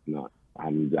hot and what's not.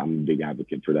 I'm a big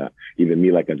advocate for that. Even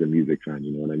me, like as a music fan,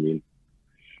 you know what I mean?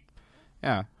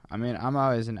 Yeah, I mean, I'm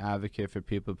always an advocate for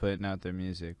people putting out their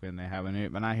music when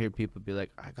I hear people be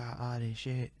like, I got all this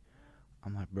shit.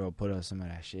 I'm like, bro, put out some of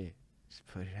that shit. Just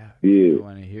put it out. Yeah, People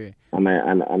want to hear it. and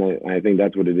I think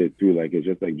that's what it is too. Like it's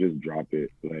just like just drop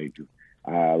it. Like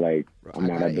Bro, I'm I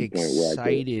not got at the point where I could.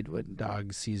 excited when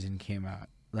Dog Season came out.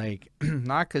 Like,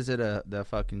 not because of the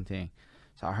fucking thing.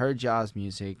 So I heard y'all's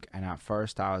music, and at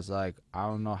first I was like, I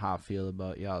don't know how I feel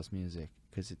about y'all's music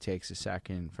because it takes a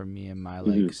second for me and my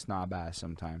like Mhm. snob ass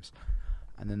sometimes.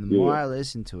 And then the more Yeah, I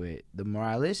listened to it,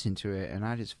 and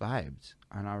I just vibed,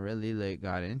 and I really like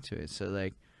got into it. So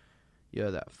like,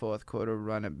 yo, that fourth quarter,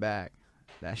 run it back,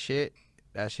 that shit,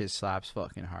 that shit slaps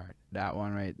fucking hard. That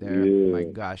one right there, my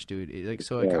yeah, gosh, dude. Like, it's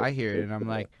so like that, I hear it, it's and I'm that.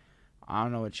 like, I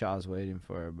don't know what y'all's waiting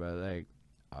for, but like,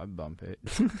 I'll bump it.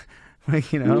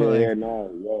 Like, Yeah, like, yeah, no,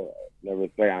 yo, never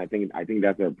say. I think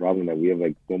that's our problem that we have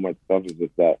like so much stuff. Is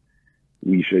just that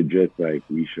we should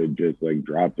just like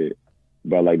drop it.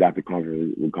 But like that's a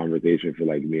conversation for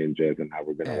like me and Jess and how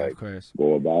we're gonna yeah, of like course.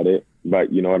 go about it.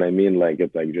 But you know what I mean? Like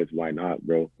it's like just why not,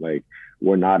 bro? Like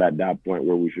we're not at that point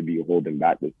where we should be holding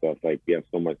back this stuff. Like we have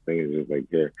so much things just like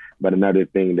here. But another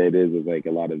thing that is like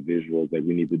a lot of visuals. Like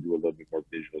we need to do a little bit more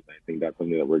visuals. I think that's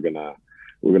something that we're gonna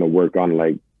work on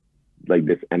like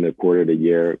this end of quarter of the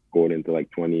year going into like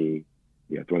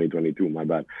 2022. My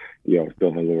bad. Yo,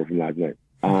 still hungover from last night.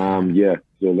 Yeah.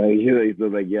 So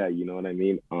like, yeah, you know what I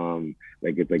mean.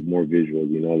 Like it's like more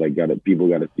visuals, like gotta people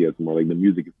gotta see us more. Like the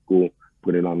music is cool,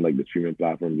 put it on like the streaming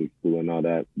platforms is cool and all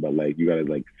that, but like you gotta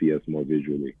like see us more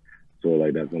visually. So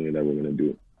like that's something that we're gonna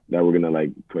do. That we're gonna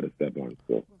like put a step on.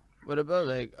 So What about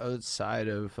like outside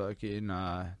of fucking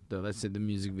the let's say the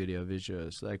music video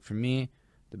visuals? Like for me,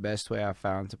 the best way I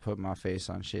found to put my face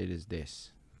on shit is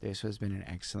this. This has been an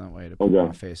excellent way to put my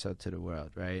okay, face out to the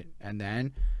world, right? And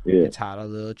then yeah, it's had a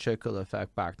little trickle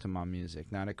effect back to my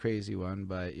music. Not a crazy one,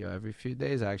 but every few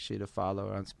days actually the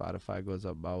follower on Spotify goes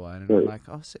up by one, and I'm sure. like,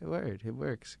 oh, say word, it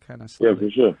works kind of Yeah, for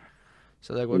slowly. sure.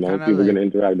 So like, People gonna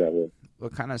interact that way.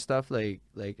 what kind of stuff like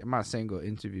I'm not saying go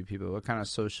interview people. What kind of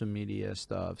social media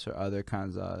stuffs or other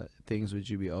kinds of things would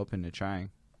you be open to trying?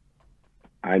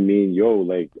 I mean, yo,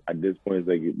 like at this point,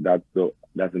 it's like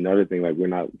that's another thing. Like we're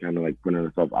not kind of like putting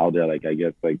ourselves out there. Like I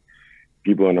guess like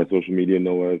people on our social media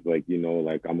know us. Like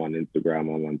like I'm on Instagram,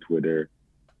 I'm on Twitter.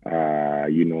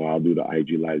 I'll do the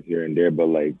IG lives here and there, but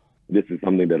like this is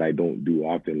something that I don't do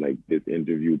often. Like this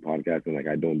interview podcast, and like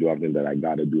I don't do often that I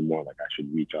gotta do more. Like I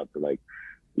should reach out to like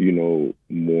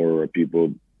more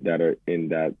people that are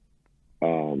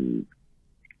um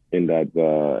in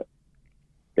that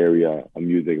area of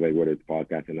music, like whether it's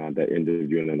podcasting on that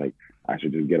interviewing, and like I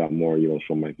should just get out more,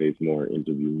 show my face more,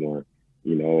 interview more,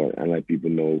 and let people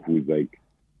know who's like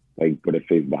put a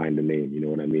face behind the name, you know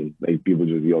what I mean? Like people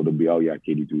just they'll be, oh yeah,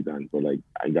 KD2 done. So like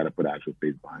I gotta put an actual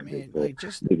face I behind it. mean, So like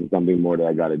just this is something more that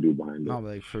I gotta do behind no, it. but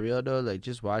like for real though, like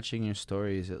just watching your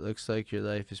stories, it looks like your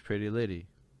life is pretty litty,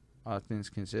 all things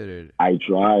considered. I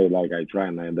try,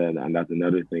 and that's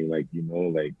another thing, like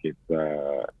like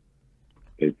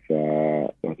it's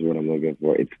what's the word I'm looking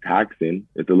for? It's taxing.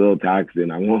 It's a little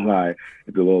taxing. I won't lie.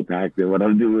 It's a little taxing what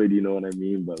I'm doing, you know what I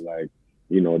mean? But like,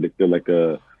 there's still like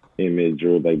a image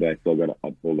or like that I still gotta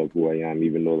uphold of who I am,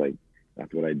 even though like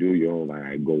that's what I do, like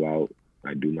I go out,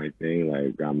 I do my thing,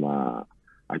 like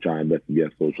I try my best to be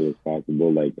as social as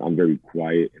possible. Like I'm very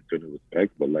quiet in certain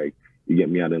respects, but like you get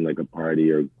me out in like a party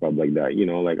or club like that,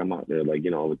 like I'm out there like,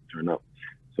 always turn up.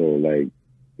 So like,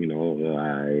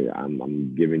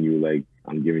 I'm giving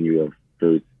you a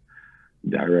first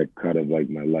direct cut of like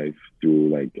my life through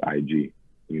like IG.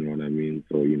 You know what I mean?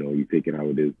 So you take it how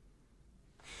it is.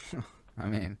 I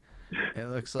mean, it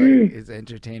looks like it's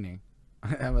entertaining.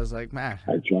 I was like, man,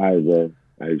 I try, bro.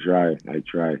 I try.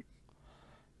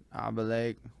 but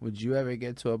like, would you ever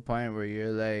get to a point where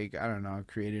you're like, I don't know,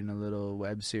 creating a little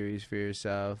web series for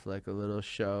yourself, like a little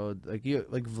show, like you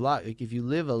like vlog, like if you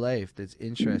live a life that's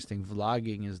interesting,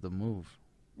 vlogging is the move.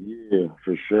 Yeah,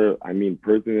 for sure. I mean,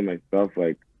 personally myself,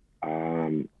 like,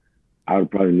 um, I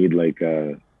would probably need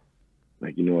a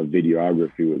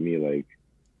videography with me, like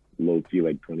low key,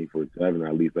 like 24/7, or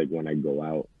at least like when I go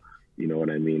out. You know what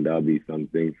I mean? That'll be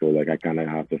something. So like, I kind of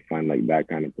have to find like that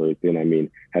kind of person. I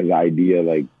mean, has the idea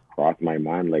like crossed my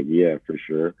mind? Like, yeah, for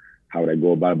sure. How would I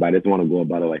go about it? But I just want to go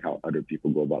about it like how other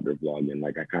people go about their vlogging.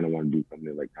 Like, I kind of want to do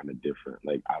something like kind of different,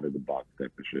 like out of the box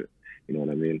type of shit. You know what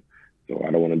I mean? So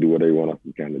I don't want to do what everyone else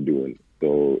is kind of doing.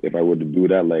 So if I were to do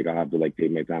that, like I have to like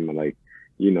take my time and like,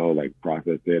 like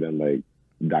process it and like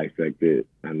dissect it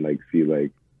and like see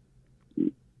like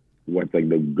what's like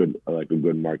the good like a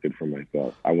good market for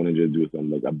myself. I want to just do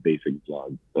some like a basic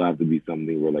vlog. It'll have to be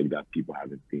something where like that people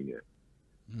haven't seen yet.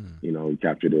 You know,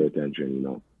 capture their attention. You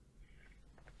know.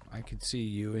 I could see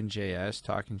you and JS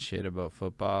talking shit about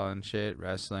football and shit,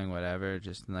 wrestling, whatever,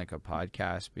 just in like a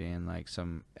podcast being like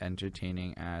some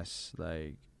entertaining ass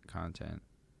like content.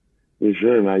 For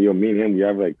sure, man. Yo, me and him, we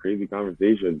have like crazy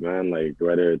conversations, man. Like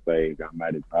whether it's like I'm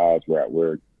at his house, we're at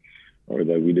work, or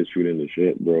like we just shooting the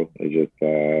shit, bro. It's just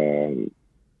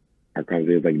our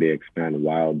conversations like they expand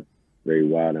wild, very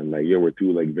wild, and like yeah, we're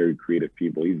two like very creative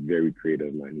people. He's very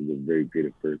creative, man. He's a very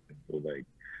creative person. So like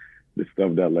the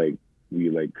stuff that like we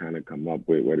like kind of come up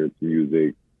with, whether it's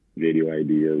music, video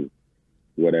ideas,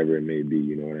 whatever it may be,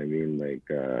 you know what I mean? Like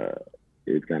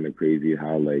it's kind of crazy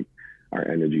how like our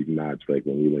energies match like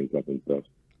when we link up and stuff.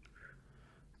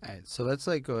 All right, so let's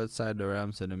like go outside the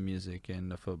realms of the music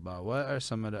and the football. What are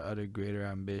some of the other greater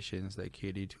ambitions that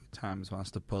KD Two Times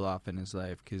wants to pull off in his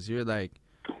life? Because you're like,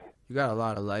 you got a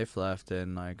lot of life left,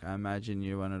 and like I imagine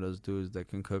you're one of those dudes that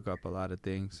can cook up a lot of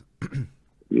things.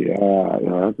 Yeah,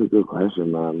 that's a good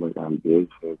question, man. Like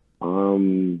ambitious.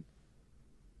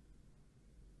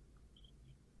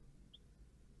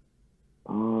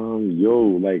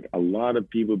 Yo, like a lot of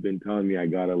people been telling me I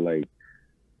gotta like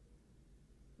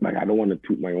I don't want to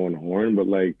toot my own horn, but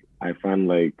like I find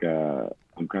like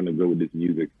I'm kind of good with this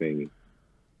music thing,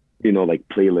 you know, like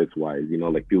playlist wise, you know,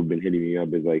 like people been hitting me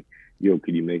up is like, yo,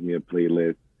 could you make me a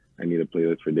playlist? I need a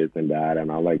playlist for this and that,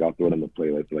 and I'll throw them a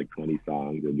playlist for like 20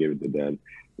 songs and give it to them.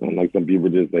 And like some people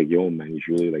just like, yo, man, you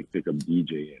should really like pick up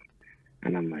DJing,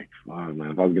 and I'm like, fuck,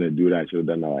 man, if I was gonna do that, I should have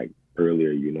done that like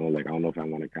earlier, you know, like I don't know if I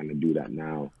want to kind of do that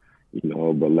now, you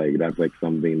know, but like that's like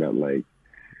something that like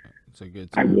It's a good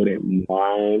I time. wouldn't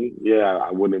mind. Yeah,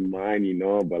 I wouldn't mind, you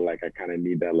know, but like I kind of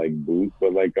need that like boost.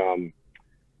 But like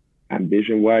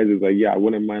ambition wise, it's like yeah, I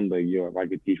wouldn't mind like yo if I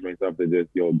could teach myself to just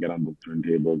yo get on the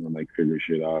turntables and like figure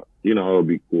shit out. You know, it would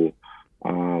be cool.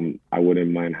 I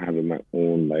wouldn't mind having my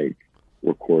own like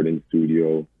recording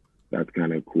studio. That's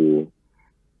kind of cool.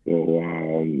 So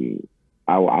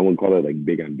I wouldn't call it like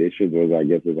big ambitions, or I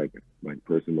guess it's like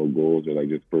personal goals or like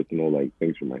just personal like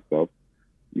things for myself.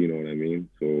 You know what I mean?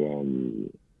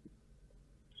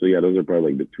 So yeah, those are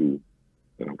probably like the two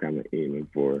that I'm kind of aiming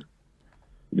for.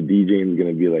 The DJing is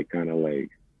gonna be like kind of like,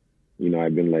 you know,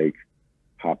 I've been like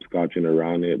hopscotching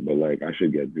around it, but like I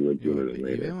should get to it Yo, sooner than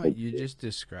later. even what you just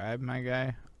described, my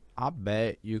guy, I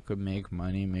bet you could make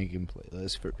money making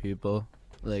playlists for people.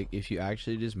 Like if you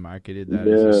actually just marketed that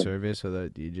as a Yeah, service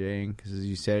without DJing, because as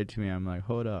you said it to me, I'm like,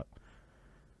 hold up.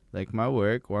 Like my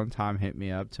work one time hit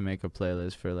me up to make a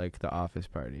playlist for like the office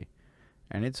party,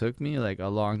 and it took me like a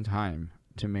long time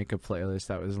to make a playlist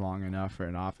that was long enough for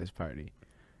an office party.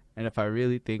 And if I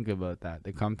really think about that,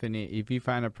 the company, if you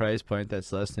find a price point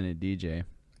that's less than a DJ,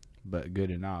 but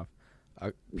good enough,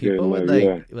 good people would enough.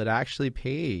 like Yeah, would actually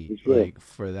pay for sure, like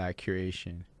for that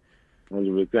curation.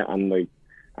 100%.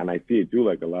 And I see it too.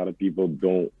 Like a lot of people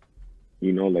don't,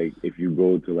 you know, like if you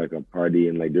go to like a party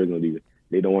and like there's no DJ,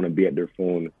 they don't want to be at their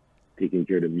phone taking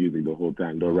care of the music the whole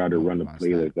time. They'll No, rather run nobody a wants that.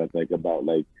 playlist that's like about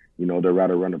like, you know, they'd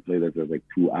rather run a playlist that's like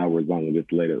 2 hours long and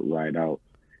just let it ride out.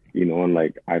 You know, and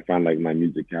like I find like my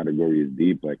music category is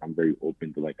deep. Like I'm very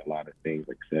open to like a lot of things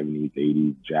like 70s,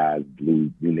 80s, jazz, blues,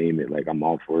 you name it. Like I'm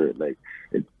all for it. Like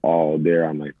it's all there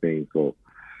on my thing. So,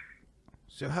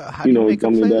 So how you do you know, it's make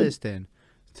a something that playlist then?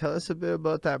 Tell us a bit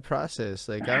about that process.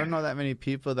 Like I don't know that many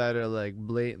people that are like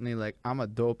blatantly like I'm a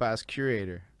dope ass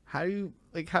curator. How do you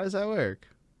like how does that work?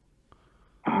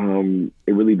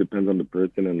 it really depends on the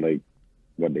person and like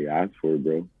what they ask for,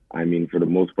 bro. I mean, for the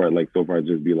most part, like so far, it's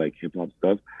just be like hip hop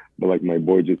stuff. But like my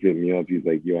boy just hit me up. He's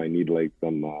like, "Yo, I need like I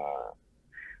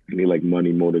need like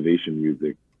money motivation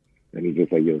music." And he's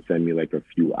just like, "Yo, send me like a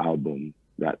few albums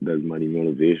that does money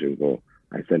motivation." So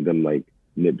I sent them like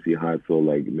Nipsey Hussle,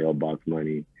 like Mailbox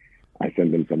Money. I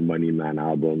sent them some Money Man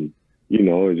albums. You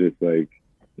know, it's just like,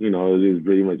 you know, it was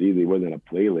pretty much easy. It wasn't a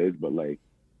playlist, but like,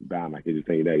 bam, I could just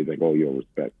say that. He's like, "Oh, yo,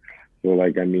 respect." So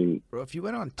like, I mean, Bro, if you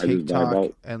went on I just vibe TikTok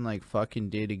out. and like fucking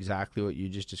did exactly what you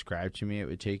just described to me, it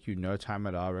would take you no time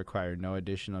at all, require no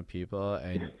additional people.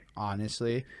 And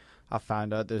honestly, I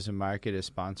found out there's a market of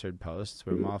sponsored posts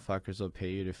where motherfuckers will pay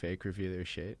you to fake review their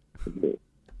shit.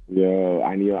 Yo,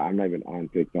 I need. I'm not even on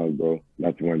TikTok, bro.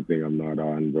 That's one thing I'm not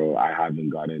on, bro. I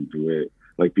haven't got into it.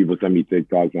 Like people send me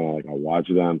TikToks and like I watch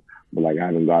them, but like I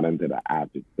haven't got into the app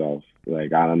itself.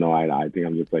 Like I don't know. I think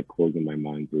I'm just like closing my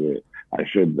mind to it. I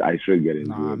should get No,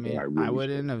 into I it, but I mean, I really should.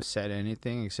 wouldn't have said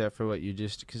anything except for what you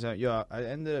just, because I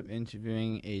ended up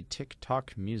interviewing a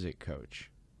TikTok music coach.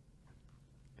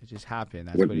 It just happened.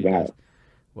 That's What's what he does. that?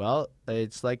 Well,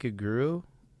 it's like a guru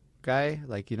guy,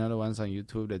 like you know the ones on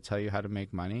YouTube that tell you how to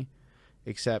make money,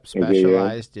 except Okay, yeah.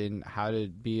 specialized in how to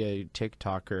be a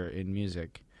TikToker in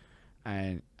music.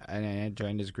 And I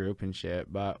joined his group and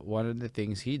shit. But one of the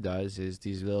things he does is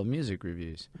these little music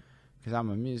reviews. Because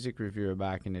I'm a music reviewer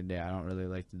back in the day. I don't really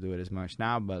like to do it as much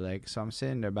now, but like, so I'm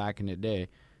sitting there back in the day,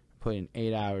 putting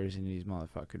 8 hours in these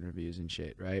motherfucking reviews and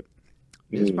shit, right?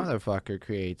 This Mm. motherfucker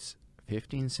creates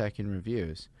 15-second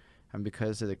reviews, and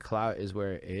because of the clout is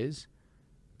where it is,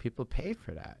 people pay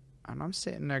for that. And I'm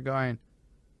sitting there going,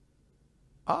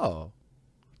 oh,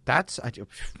 that's a,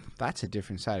 that's a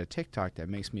different side of TikTok that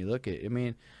makes me look at. I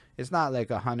mean, it's not like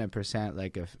 100%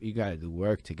 like if you got to do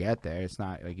work to get there. It's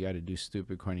not like you got to do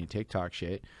stupid corny TikTok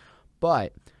shit.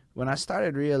 But when I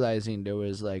started realizing there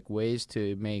was like ways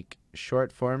to make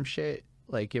short form shit,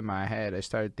 like in my head, I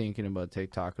started thinking about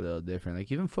TikTok a little different.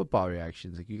 Like even football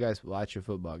reactions. Like you guys watch your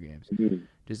football games. Mm.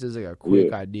 Just as like a Yeah.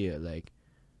 quick idea, like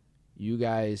you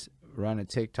guys run a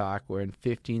TikTok where in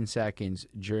 15 seconds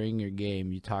during your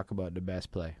game you talk about the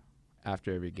best play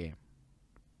after every game.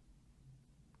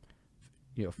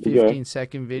 You know, Okay.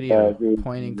 15-second Yeah. video,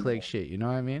 point and click shit. You know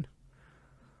what I mean?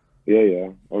 Yeah. Yeah.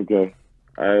 Okay.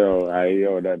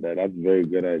 That's a very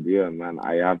good idea, man.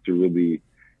 I have to really.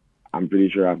 I'm pretty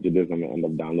sure after this, I'm gonna end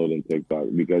up downloading TikTok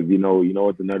because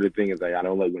what's another thing is like I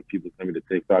don't like when people send me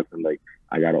the TikToks and like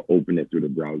I gotta open it through the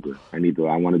browser. I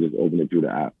want to just open it through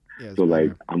the app. Yeah, it's So like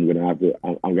better. I'm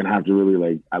gonna have to really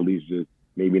like at least just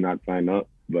maybe not sign up,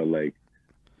 but like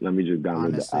let me just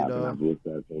download the Honestly app and though, have to look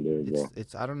at it from there as well.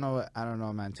 it's I don't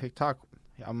know, man. TikTok,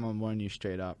 I'm gonna warn you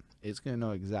straight up. It's gonna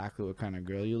know exactly what kind of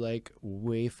girl you like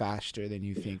way faster than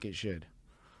you think it should.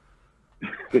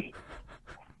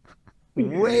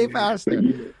 Way faster.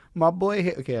 My boy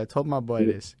hit. Okay, I told my boy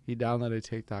this. He downloaded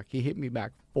TikTok. He hit me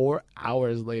back 4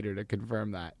 hours later to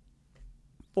confirm that.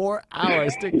 4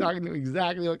 hours. TikTok knew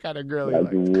exactly what kind of girl he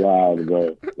That's liked. wild,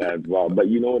 bro. That's wild. But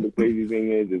you know what the crazy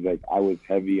thing is? Is like I was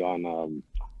heavy on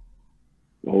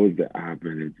what was the app?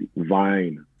 And it's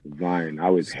Vine. Vine. I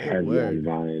was Say heavy on word.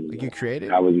 Vine. Like you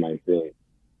created? That was my thing.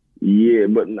 Yeah,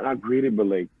 but not creative, but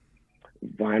like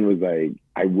Vine was like,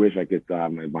 I wish I could still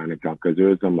have my Vine account because there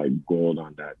was some like gold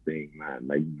on that thing, man.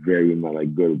 Like very much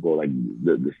like good gold. Like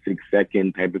the 6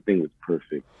 second type of thing was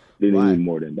perfect. Didn't need Why?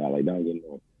 more than that. Like that was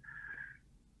enough.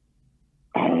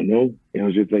 I don't know. It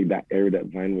was just like that era that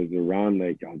Vine was around.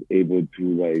 Like I was able to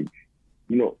like,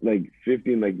 like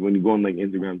 15, like when you go on like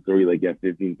Instagram story, like yeah,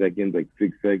 15 seconds, like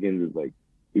 6 seconds is like,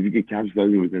 if you could capture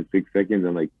something within 6 seconds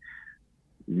and like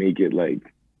make it like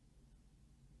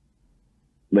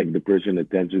the person's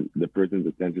attention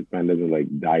span doesn't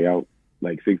like die out.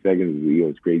 Like 6 seconds,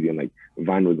 it's crazy. And like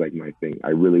Vine was like my thing. I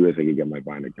really wish I could get my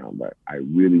Vine account back. I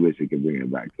really wish I could bring it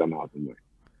back somehow, some way.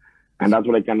 And that's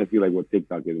what I kind of feel like what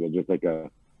TikTok is, was just like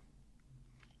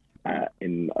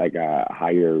in like a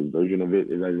higher version of it.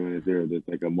 Is that what it is? Just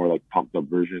like a more like pumped up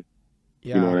version.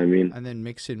 You know Yeah. what I mean? And then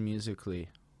mix it musically,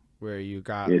 where you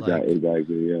got It's that like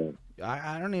exactly, yeah.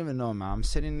 I don't even know, man. I'm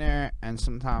sitting there, and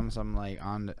sometimes I'm like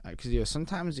on the because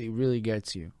sometimes it really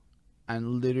gets you,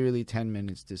 and literally 10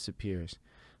 minutes disappears,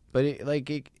 but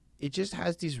it just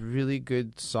has these really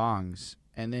good songs,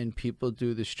 and then people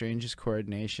do the strangest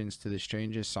coordinations to the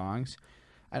strangest songs,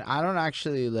 and I don't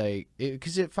actually like it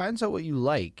because it finds out what you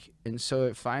like, and so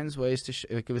it finds ways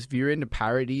to like if you're into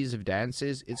parodies of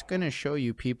dances, it's gonna show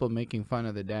you people making fun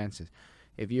of the dances.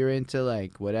 If you're into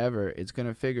like whatever, it's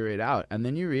gonna figure it out, and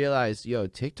then you realize, yo,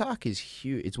 TikTok is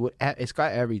huge. It's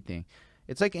got everything.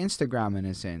 It's like Instagram in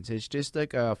a sense. It's just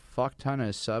like a fuck ton of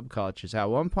subcultures. At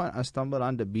one point, I stumbled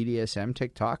onto BDSM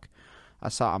TikTok. I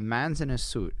saw a man's in a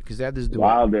suit because they had this dude.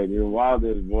 Wilder, you're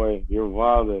wilder, boy. You're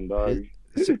wilder, dog.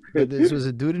 But this was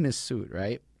a dude in his suit,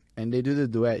 right? And they do the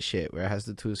duet shit where it has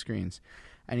the two screens,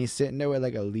 and he's sitting there with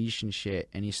like a leash and shit,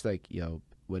 and he's like, yo,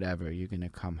 whatever, you're gonna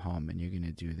come home and you're gonna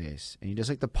do this, and he does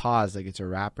like the pause like it's a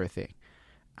rapper thing,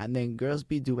 and then girls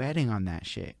be duetting on that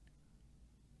shit.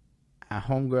 A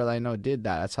homegirl I know did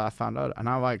that. That's how I found out, and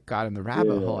I like got in the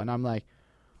rabbit hole, Yeah. and I'm like,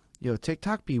 yo,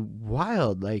 TikTok be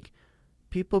wild. Like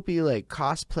people be like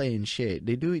cosplaying shit.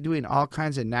 They doing all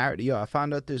kinds of narrative. Yo, I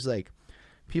found out there's like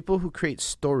people who create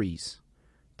stories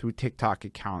through TikTok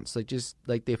accounts. Like just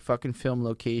like they fucking film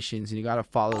locations, and you gotta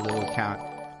follow the account,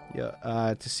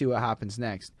 to see what happens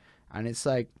next. And it's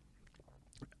like,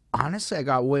 honestly, I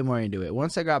got way more into it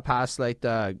once I got past like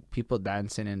the people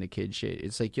dancing and the kid shit.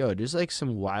 It's like, yo, there's like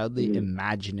some wildly Mm.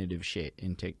 imaginative shit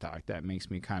in TikTok that makes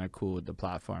me kind of cool with the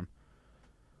platform.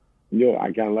 Yo,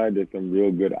 I can't lie. There's some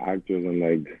real good actors and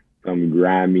like some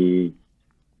Grammy,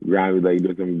 like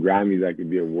there's some Grammys that could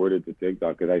be awarded to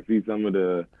TikTok because I see some of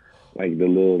the like the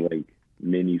little like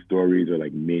mini stories or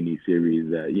like mini series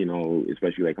that, you know,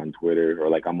 especially like on Twitter or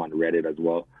like I'm on Reddit as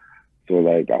well. So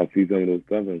like I'll see some of those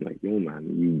stuff and I'm like, yo man,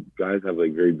 you guys have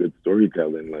like very good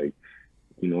storytelling. Like,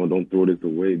 you know, don't throw this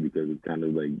away because it's kind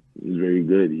of like it's very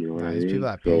good, you know what Nah, I these people mean?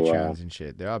 have So Patreons and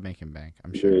shit. They're all making bank.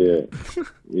 I'm sure. yeah,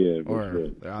 yeah, for Or sure.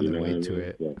 they're on You their know what way I to mean?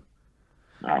 it. So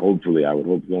hopefully I would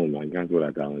hope so, man. Can't throw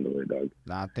that talent away, dog.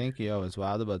 Nah, thank you. What's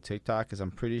wild about TikTok is I'm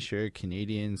pretty sure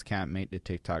Canadians can't make the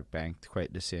TikTok bank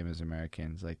quite the same as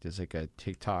Americans. Like, there's like a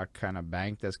TikTok kind of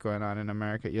bank that's going on in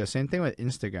America. Yo, same thing with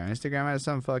Instagram. Instagram has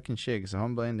some fucking shit. Cause a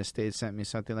homeboy in the States sent me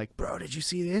something like, bro, did you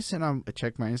see this? And I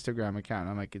checked my Instagram account. And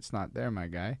I'm like, it's not there, my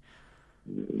guy.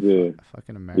 Yeah.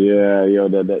 Fucking America. Yeah, yo,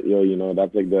 yo, you know,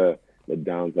 that's like the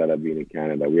downside of being in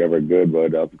Canada. We have our good, but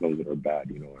it also comes with our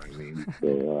bad, you know what I mean?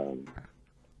 So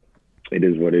it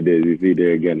is what it is. You see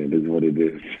there again, it is what it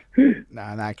is.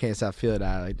 Nah, in that case, I feel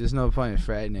that. Like, there's no point in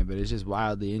fretting it, but it's just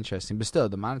wildly interesting. But still,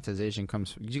 the monetization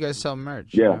comes. You guys sell merch.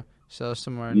 Yeah. You know? Sell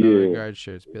some more No Regard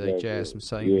shirts. Be like, Exactly. Jess, I'm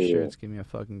selling you shirts. Give me a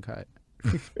fucking cut.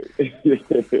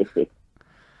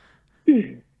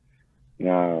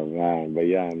 Oh man, but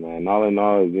yeah, man. All in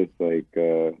all, it's just like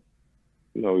you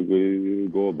know, we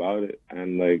go about it,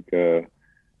 and like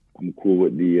I'm cool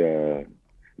with the.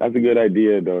 That's a good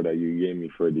idea though that you gave me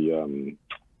for the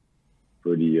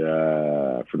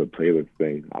playlist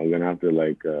thing. I'm gonna have to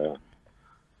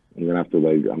I'm gonna have to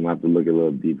look a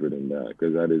little deeper than that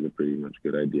because that is a pretty much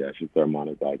good idea. I should start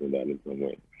monetizing that in some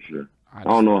way, for sure. I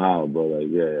don't know how, but like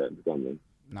yeah, it's coming.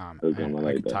 Nah, man, I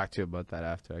like could that. talk to you about that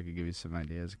after. I could give you some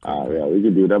ideas. Yeah, we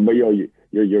could do that. But yo,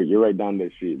 you're right down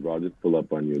the street, bro. I'll just pull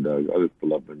up on you, Doug. I'll just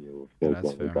pull up on you.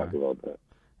 That's fair, talk about that.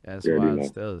 Yeah, it's wild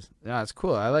still. Yeah, it's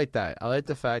cool. I like that. I like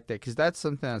the fact that, because that's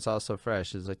something that's also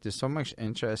fresh, is like there's so much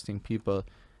interesting people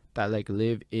that like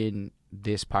live in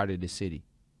this part of the city.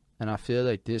 And I feel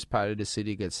like this part of the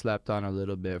city gets slept on a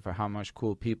little bit for how much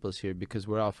cool people's here because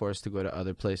we're all forced to go to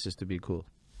other places to be cool.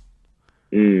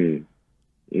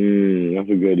 That's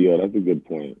a good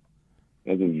point.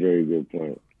 That's a very good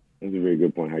point. That's a very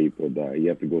good point how you put that. You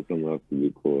have to go somewhere else to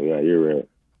be cool. Yeah, you're right.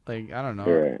 Like, I don't know.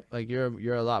 Right. Like,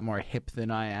 you're a lot more hip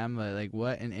than I am. Like,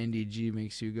 what in NDG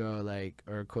makes you go, like,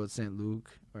 or Côte Saint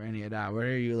Luc or any of that? Where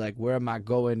are you, like, where am I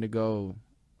going to go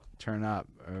turn up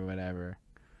or whatever?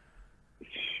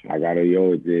 I gotta,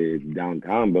 it's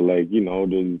downtown, but, like, you know,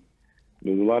 there's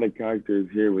a lot of characters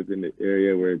here within the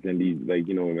area where it's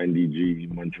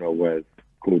NDG, Montreal West,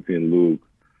 Côte Saint Luc.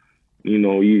 You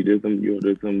know,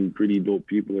 there's some pretty dope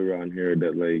people around here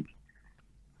that, like,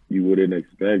 you wouldn't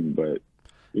expect, but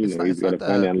you gotta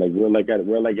find it. And like we're like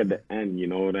at the end, you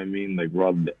know what I mean? Like we're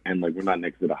at the end, like we're not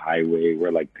next to the highway.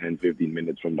 We're like 10, 15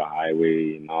 minutes from the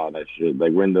highway and all that shit.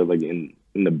 Like we're in the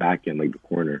in the back end, like the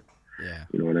corner. Yeah.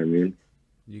 You know what I mean?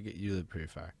 You live pretty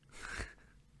far.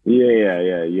 Yeah,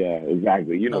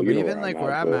 exactly. You know, but even like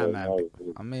where I'm at, man.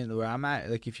 I mean, where I'm at,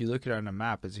 like if you look at it on the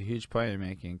map, it's a huge point you're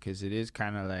making because it is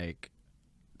kind of like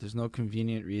there's no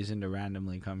convenient reason to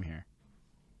randomly come here.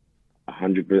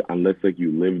 100%, unless like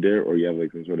you live there or you have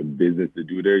like some sort of business to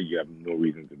do there, you have no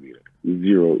reason to be there.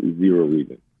 Zero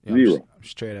reason. Zero. I'm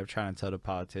straight up trying to tell the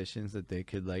politicians that they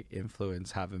could like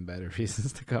influence having better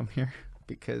reasons to come here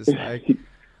because like.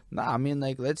 Nah, I mean,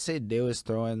 like, let's say they was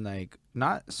throwing, like,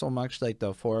 not so much, like,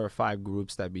 the 4 or 5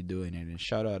 groups that be doing it, and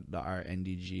shout out our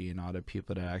NDG and all the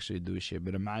people that actually do shit,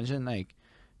 but imagine, like,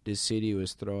 the city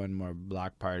was throwing more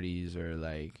block parties or,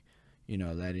 like, you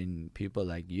know, letting people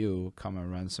like you come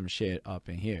and run some shit up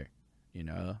in here, you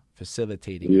know,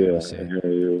 facilitating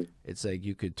it. It's like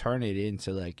you could turn it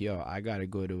into, like, yo, I gotta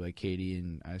go to a Katie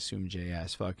and I assume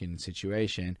JS fucking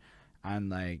situation, and,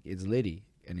 like, it's litty,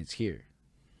 and it's here.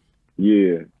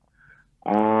 Yeah.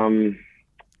 How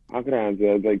can I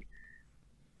answer that? Like,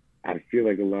 I feel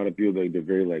like a lot of people, like, they're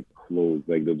very, like, closed.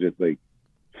 Like, they'll just, like,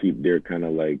 keep their kind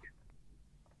of, like,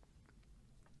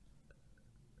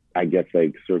 I guess,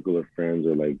 like, circle of friends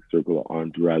or, like, circle of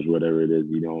entourage, whatever it is,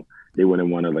 you know. They wouldn't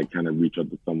want to, like, kind of reach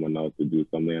out to someone else to do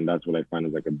something. And that's what I find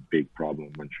is, like, a big problem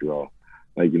in Montreal.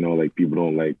 Like, you know, like, people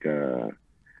don't, like,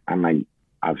 I'm, like,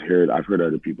 I've heard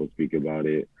other people speak about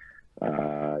it.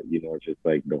 You know, it's just,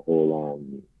 like, the whole,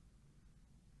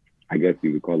 I guess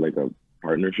you could call it like a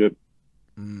partnership.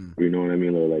 You know what I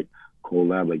mean? Or like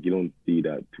collab. Like you don't see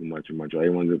that too much in Montreal.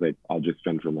 Everyone's just like, I'll just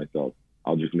fend for myself.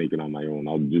 I'll just make it on my own.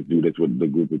 I'll just do this with the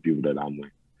group of people that I'm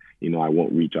with. You know, I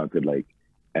won't reach out to like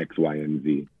X, Y, and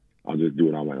Z. I'll just do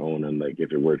it on my own. And like,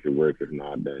 if it works, it works. If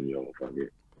not, then you know, fuck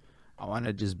it. I want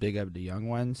to just big up the young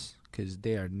ones because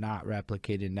they are not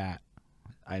replicating that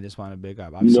I just want to big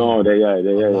up. I've No, seen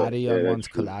a yeah, lot of yeah, young that's ones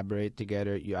true. collaborate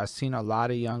together. I've seen a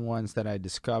lot of young ones that I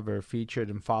discover featured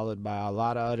and followed by a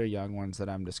lot of other young ones that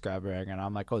I'm discovering, and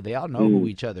I'm like, oh, they all know who Mm,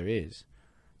 each other is.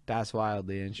 That's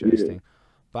wildly yeah, interesting.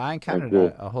 But I that's encountered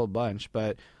cool. a whole bunch.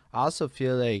 But I also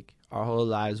feel like our whole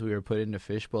lives we were put into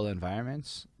fishbowl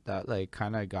environments that like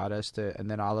kind of got us to, and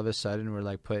then all of a sudden we're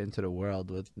like put into the world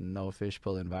with no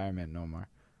fishbowl environment no more,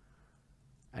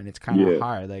 and it's kind of Yeah,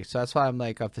 hard. Like so that's why I'm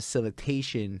like a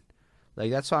facilitation. Like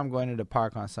that's why I'm going to the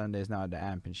park on Sundays now at the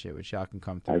amp and shit, which y'all can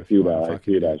come I through if see you want to that. I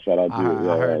see fucking do. that. Shout out to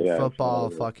you. I heard Yeah. Shout football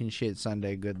out. fucking shit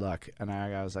Sunday. Good luck. And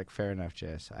I was like, fair enough,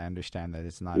 Jess. I understand that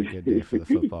it's not a good day for the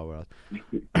Yeah. football world.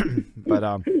 but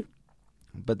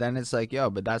but then it's like, yo,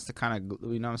 but that's the kind of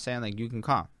you know what I'm saying. Like you can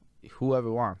come,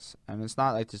 whoever wants, and it's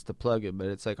not like just to plug it, but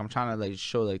it's like I'm trying to like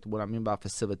show like what I mean by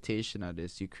facilitation of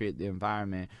this. You create the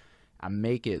environment, and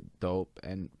make it dope,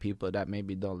 and people that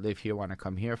maybe don't live here want to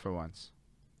come here for once.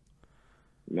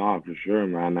 No, for sure,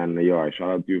 man. And yo, I shout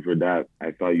out to you for that.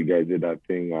 I saw you guys did that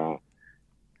thing. Was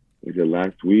it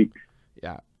last week?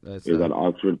 Yeah, that's It was at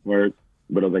Oxford Park,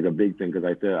 but it was like a big thing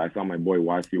because I saw my boy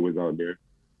Wasi was out there.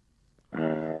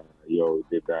 Yo,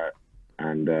 did that,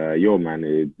 and yo, man,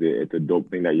 it's a dope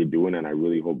thing that you're doing, and I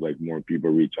really hope like more people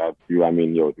reach out to you. I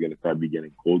mean, yo, it's gonna start be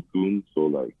getting cold soon, so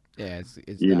like, yeah, it's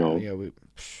you that know, yeah we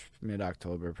mid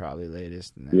October probably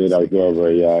latest, and then mid it's like it is October,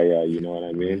 what it is. yeah, you know what I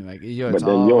I mean. mean, like yo, it's But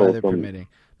then, all yo, weather from permitting.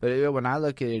 But yo, when I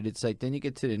look at it, it's like then you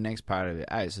get to the next part of it.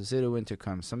 All right, so say the winter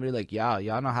comes, somebody like y'all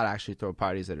know how to actually throw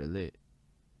parties that are lit.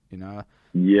 You know,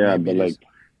 yeah, maybe but like,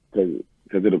 there's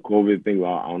because of the COVID thing,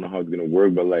 well, I don't know how it's gonna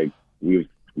work, but like we've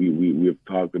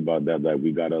talked about that, like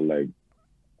we gotta like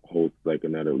host like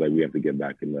another, like we have to get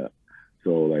back in that.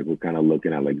 So like we're kind of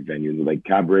looking at like venues, like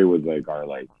Cabaret was like our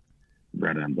like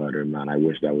bread and butter, man. I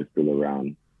wish that was still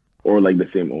around, or like the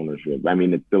same ownership. I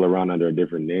mean, it's still around under a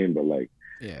different name, but like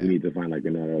we yeah. need to find like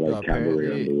another Yo, like Cabaret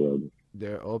on the apparently road.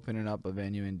 they're opening up a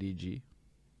venue in DG,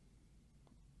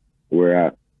 We're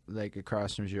at like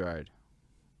across from Girard.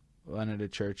 One of the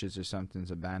churches or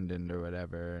something's abandoned or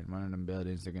whatever, and one of them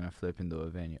buildings they're gonna flip into a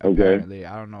venue. okay. Apparently,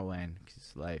 I don't know when, 'cause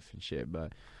it's life and shit.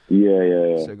 But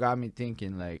Yeah. so it got me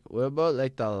thinking, like, what about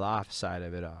like the loft side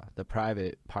of it all, the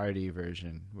private party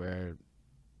version where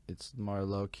it's more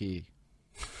low key.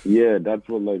 Yeah, that's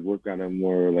what like we're kind of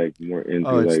more Oh,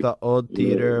 into, it's like, the old you know,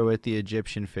 theater with the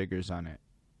Egyptian figures on it.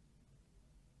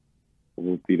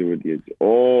 we'll feed it with the.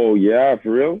 Oh yeah,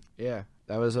 for real. Yeah,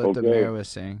 that was what the mayor Okay, was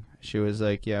saying. She was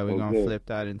like, "Yeah, we're gonna okay, flip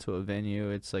that into a venue.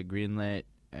 It's like greenlit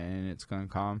and it's gonna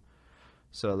come."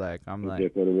 So like, I'm like,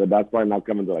 okay. So that's probably not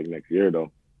coming to like next year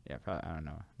though. yeah, probably, I don't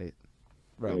know.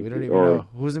 Bro, we Next don't year, even or know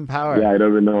who's in yeah, power. I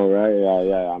don't even know, right?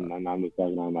 Yeah. I'm just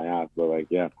talking on my ass, but like,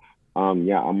 yeah,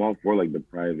 yeah, I'm all for like the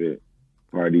private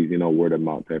parties, word of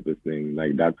mouth type of thing.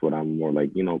 Like that's what I'm more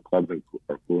like. Clubs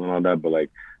are cool and all that, but like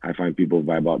I find people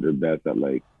vibe out their best at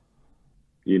like,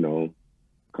 you know,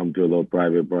 come to a little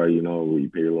private party, where you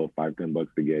pay your little 5-10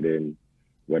 bucks to get in,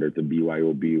 whether it's a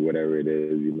BYOB, whatever it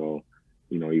is, you're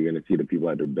gonna see the people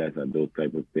at their best at those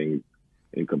type of things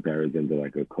in comparison to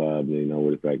like a club,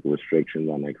 with like restrictions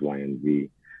on X, Y, and Z.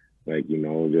 Like,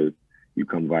 just you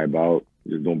come vibe out,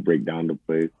 just don't break down the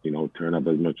place, turn up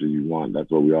as much as you want. That's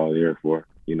what we all here for.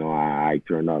 I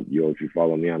turn up. Yo, if you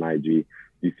follow me on IG,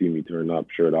 you see me turn up,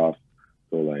 shirt off.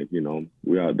 So like,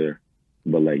 we out there.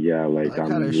 But like, yeah, I like like how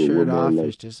the we're shirt more off like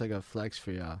is just like a flex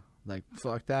for y'all. Like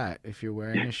fuck that. If you're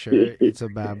wearing a shirt, it's a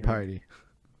bad party.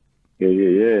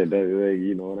 yeah. That, like,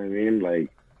 you know what I mean? Like,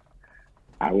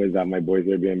 I was at my boy's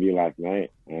Airbnb last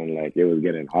night, and like it was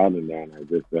getting hot in there, and I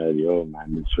just said, "Yo,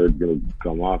 man, this shirt's gonna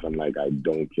come off," and like I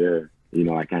don't care.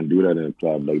 I can't do that in a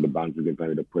club. Like the bouncers can tell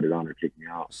me to put it on or kick me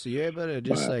out. So you're able to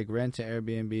just But like rent an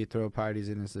Airbnb, throw parties,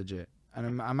 and it's legit.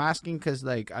 And I'm asking because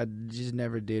like I just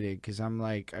never did it because I'm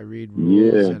like I read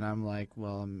rules yeah, and I'm like,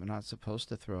 well, I'm not supposed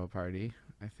to throw a party.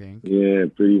 I think. yeah,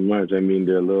 pretty much. I mean,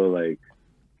 they're a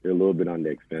little bit on the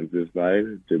expensive side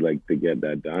to get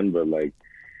that done, but like,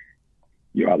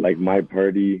 like my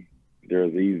party,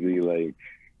 there's easily like,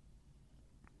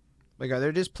 Like, are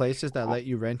there just places that uh, let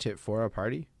you rent it for a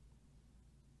party?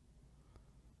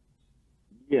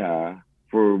 yeah,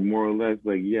 for more or less,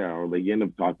 like, yeah, or like you end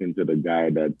up talking to the guy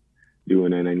that's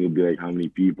doing it, and you'll be like, how many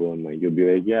people? And like, you'll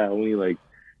be like, yeah, only like,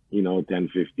 10,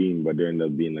 15, but there end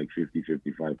up being like 50,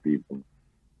 55 people.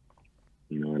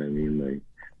 You know what I mean? Like,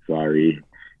 sorry,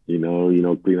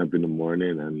 clean up in the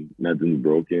morning and nothing's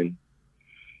broken.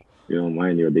 You don't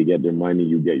mind, they get their money,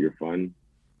 you get your fun.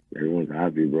 Everyone's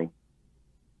happy, bro.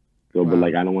 So, but Wow.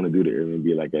 like, I don't want to do the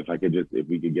Airbnb. Like, if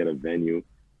we could get a venue.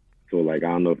 So, like, I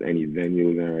don't know if any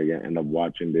venues are gonna end up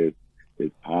watching this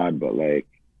pod, but like,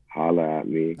 holla at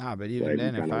me. Nah, but even Like we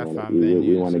then, if kind of I want to, found we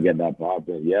venues want to get that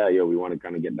popping. Yeah, yeah, we want to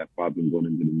kind of get that popping going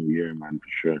into the new year, man, for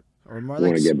sure. or more We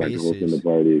like want to get back to hosting the spaces,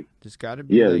 parties. there's got to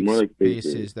be Yeah, it's like more like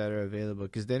spaces. spaces that are available.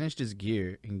 Because then it's just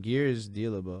gear, and gear is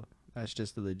dealable. That's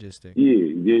just the logistic. Yeah,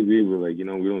 yeah, yeah. We're like,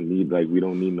 we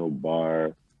don't need no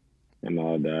bar and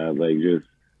all that. Like, just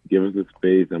give us a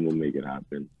space and we'll make it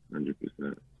happen. 100%.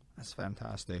 That's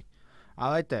fantastic. I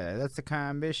like that. That's the kind of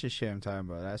ambitious shit I'm talking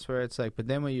about. That's where it's like, but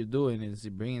then what you're doing is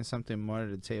you're bringing something more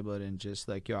to the table than just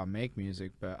like, yo, I make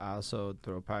music, but I also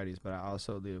throw parties, but I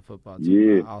also lead a football team, but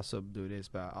Yeah, I also do this,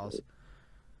 but I also,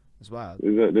 it's wild.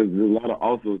 there's a lot of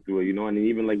also to it, and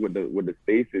even like with the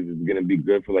spaces, it's gonna be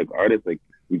good for like artists. Like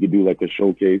we could do like a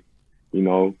showcase, you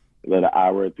know, let an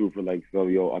hour or two for like so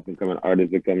yo up and coming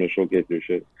artists to come and showcase their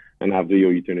shit, and after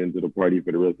you turn it into the party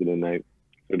for the rest of the night.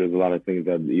 So there's a lot of things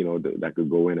that that could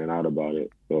go in and out about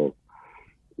it. So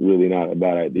really not a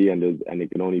bad idea, and it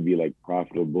can only be like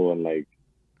profitable and like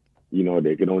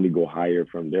they can only go higher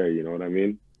from there. You know what I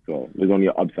mean? So there's only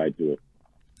an upside to it.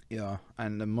 Yeah,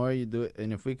 and the more you do it,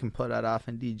 and if we can pull that off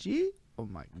in DG, oh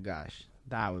my gosh,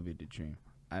 that would be the dream.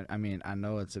 I mean, I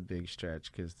know it's a big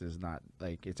stretch because there's not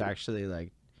like it's actually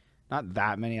like not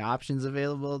that many options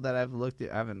available that I've looked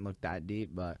at. I haven't looked that deep,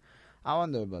 but I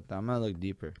wonder about that. I'm gonna look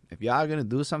deeper. If y'all gonna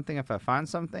do something, if I find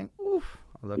something, oof,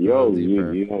 I'll look a little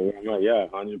Yo, deeper. yeah,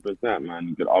 100%, man.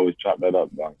 You could always chop that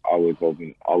up, dog. Always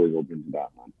open to that,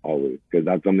 man. Always, because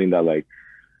that's something that like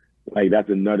that's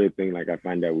another thing. Like I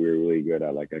find that we're really good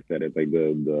at. Like I said, it's like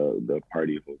the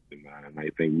party hosting, man. And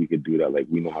I think we could do that. Like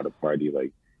we know how to party.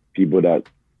 Like people that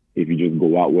if you just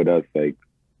go out with us, like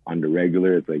on the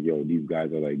regular, it's like yo, these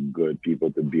guys are like good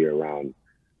people to be around.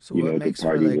 So what To makes for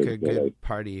party like with. a So like good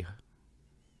party?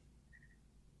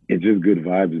 it's just good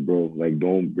vibes, bro. Like,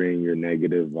 don't bring your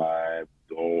negative vibe.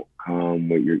 Don't come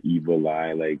with your evil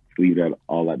eye. Like, leave that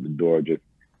all at the door. Just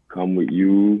come with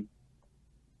you,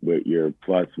 with your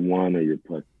 +1 or your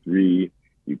 +3.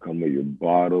 You come with your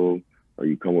bottle, or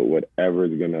you come with whatever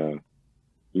is gonna,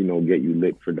 get you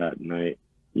lit for that night.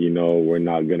 We're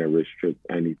not gonna restrict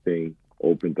anything,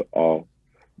 open to all.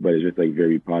 But it's just like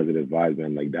very positive vibes,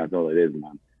 man. Like that's all it is,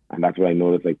 man. And that's what I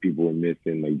noticed like people were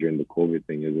missing like during the COVID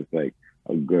thing is just like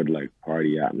a good like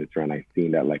party atmosphere. And I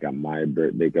seen that like at my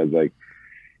birthday because like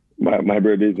my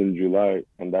birthday's in July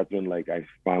and that's when like I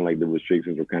found like the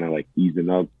restrictions were kind of like easing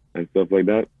up and stuff like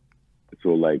that. So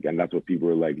like and that's what people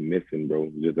were like missing, bro.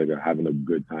 Just like having a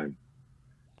good time.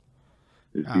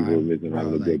 There's people who are missing Bro,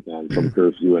 having a like good time from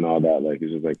curfew and all that. Like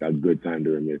it's just like a good time they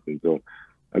were missing. So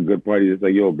a good party is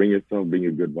like, yo, bring yourself, bring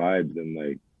your good vibes, and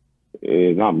like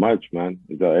it's not much, man.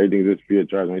 Everything's just free of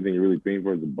charge. The only thing you're really paying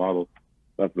for is the bottle.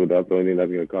 That's the only thing that's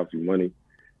gonna cost you money.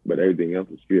 But everything else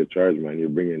is free of charge, man. You're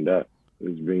bringing that.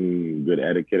 Just bringing good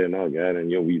etiquette and all that, and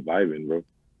yo, we vibing, bro.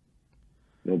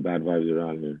 No bad vibes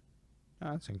around here.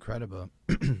 that's incredible.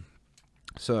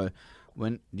 So,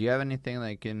 when do you have anything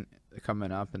like in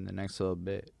coming up in the next little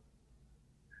bit?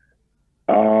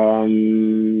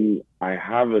 I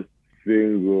have a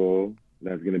single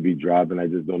that's gonna be dropping. I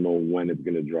just don't know when it's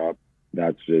gonna drop.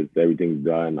 That's just everything's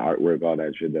done, artwork, all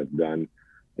that shit that's done.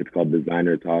 It's called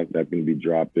Designer Talk. That's gonna be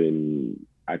dropping.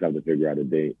 I have to figure out a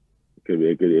date.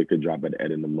 It could drop at the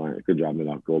end of the month. It could drop in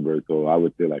October. So I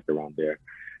would say like around there.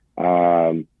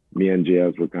 Me and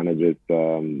JS were kind of just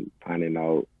planning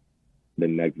out the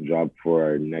next drop for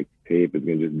our next tape. It's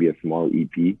gonna just be a small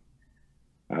EP.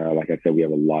 Like I said, we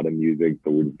have a lot of music,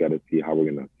 so we just got to see how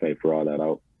we're gonna cipher all that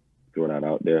out, throw that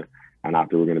out there. And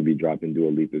after we're gonna be dropping Dua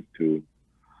Lipa's too.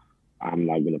 I'm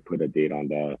not gonna put a date on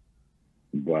that,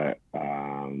 but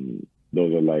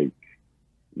those are like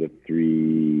the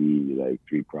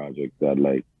three projects that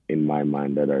like in my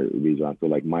mind that are regional. So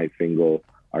like my single,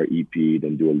 our EP,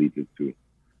 then Dua Lipa's too.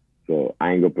 So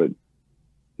I ain't gonna put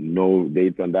no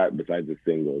dates on that besides the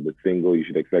single. The single, you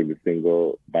should expect the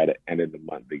single by the end of the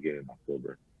month, beginning of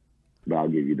October. But I'll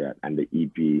give you that. And the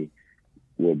EP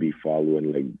will be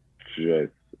following like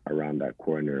just around that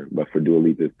corner. But for Dua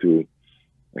Lipa's too,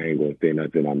 I ain't gonna say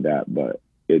nothing on that, but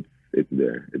it's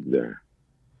there. It's there.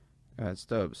 That's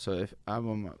dope. So if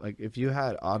I'm like, if you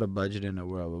had all the budget in the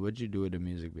world, what would you do with a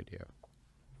music video?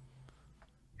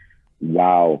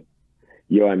 Wow.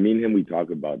 Yo, I mean him, we talk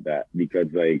about that because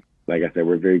like I said,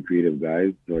 we're very creative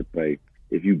guys. So it's like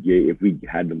if we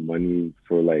had the money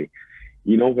for like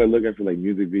if I look at for like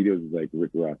music videos, it's like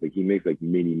Rick Ross. Like he makes like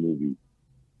mini movies.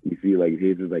 You see, like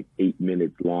his is like 8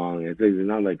 minutes long. It's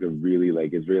not like a really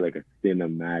like it's very like a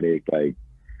cinematic like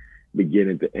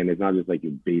beginning to end. It's not just like a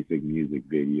basic music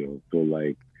video. So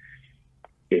like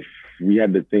if we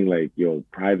had the thing like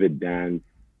Private Dance,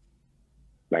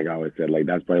 like I always said, like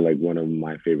that's probably like one of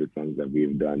my favorite songs that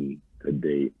we've done to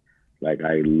date. Like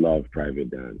I love Private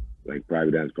Dance. Like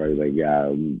Private Dance, probably like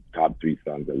yeah, top three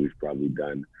songs that we've probably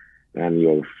done.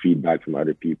 And feedback from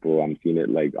other people. I'm seeing it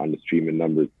like on the streaming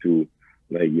numbers too.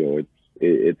 Like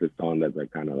it's a song that's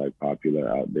like kind of like popular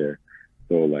out there.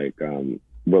 So like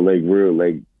but like we're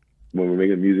like when we're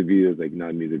making music videos, like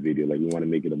not a music video, like we want to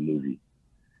make it a movie.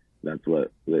 That's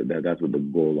what the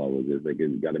goal always is. Like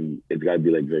it's gotta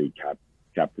be like very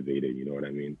captivating. You know what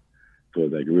I mean? So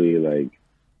it's like really like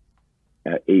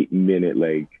an 8 minute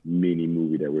like mini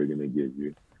movie that we're gonna give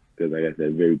you. Because like I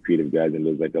said, very creative guys, and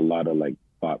there's like a lot of like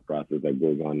thought process that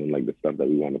goes on in like the stuff that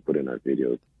we want to put in our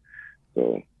videos.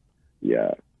 So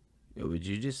yeah. Yo, would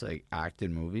you just like act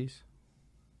in movies?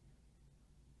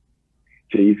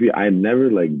 So you see, I've never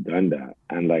like done that,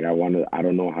 and like I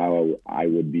don't know how I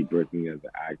would be personally as an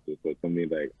actor. So it's something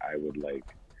like I would like.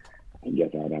 I guess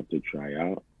I'd have to try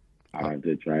out. I'd Uh, have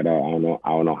to try it out. I don't know.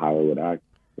 I don't know how I would act.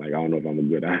 Like I don't know if I'm a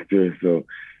good actor. So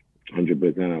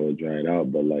 100% I would try it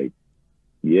out. But like,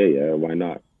 yeah, yeah, why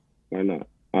not? Why not?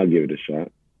 I'll give it a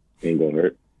shot. Ain't gonna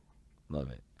hurt. Love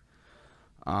it.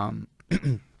 Um,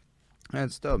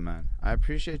 that's dope, man. I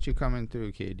appreciate you coming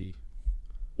through, KD.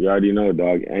 You already know,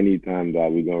 dog. Anytime,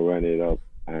 dog, we gonna run it up.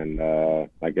 And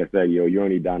like I said, you're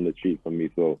only down the street from me,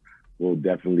 so we'll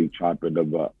definitely chop it up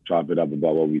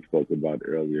about what we spoke about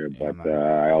earlier. Yeah, But man.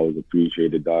 I always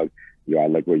appreciate it, dog. I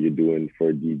like what you're doing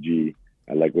for DG.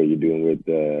 I like what you're doing with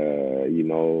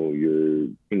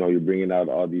you're bringing out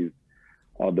all the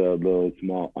little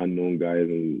small unknown guys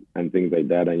and things like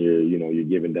that, and you're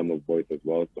giving them a voice as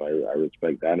well. So I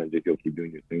respect that, and just you'll keep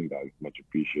doing your thing, dog. It's much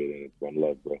appreciated. It's one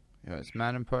love, bro. Yeah, it's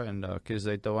mad important though, cause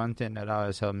like the one thing that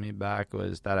always held me back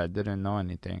was that I didn't know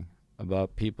anything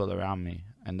about people around me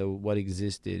and what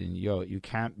existed. And yo, you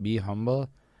can't be humble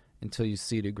until you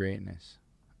see the greatness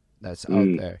that's out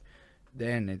Mm, there.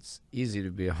 Then it's easy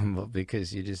to be humble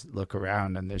because you just look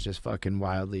around and there's just fucking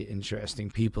wildly interesting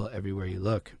people everywhere you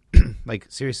look. Like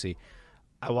seriously,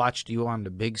 I watched you on the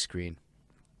big screen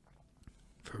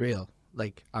for real.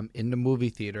 Like I'm in the movie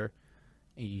theater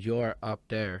and you're up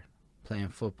there playing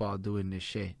football doing this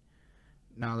shit.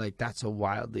 Now like that's a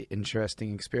wildly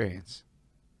interesting experience.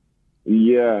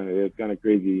 yeah, it's kind of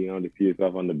crazy, to see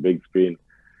yourself on the big screen.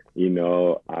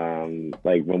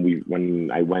 Like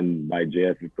when I went by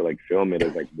JS to like film it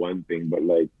is like one thing, but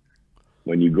like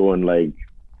when you go in like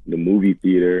the movie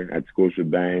theater at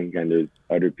Scotiabank and there's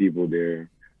other people there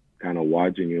kind of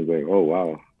watching you, it's like, oh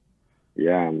wow,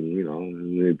 yeah,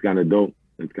 it's kind of dope.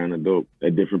 It's kind of dope.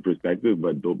 A different perspective,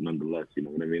 but dope nonetheless. You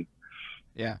know what I mean?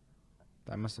 Yeah,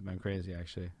 that must have been crazy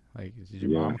actually. Like did your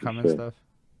Yeah, mom for come and sure. stuff?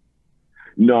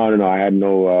 No, no, no. I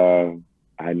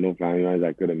had no family members.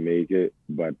 I couldn't make it,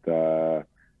 but they're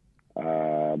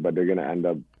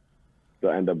gonna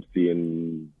they'll end up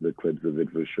seeing the clips of it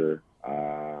for sure.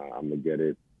 I'm gonna get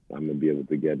it. I'm gonna be able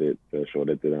to get it to show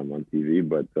it to them on TV.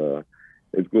 But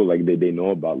it's cool. Like they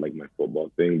know about like my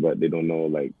football thing, but they don't know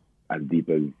like as deep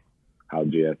as how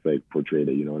JS like portrayed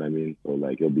it. You know what I mean? So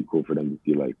like it'll be cool for them to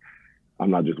see like I'm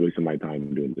not just wasting my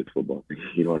time doing this football thing.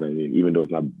 You know what I mean? Even though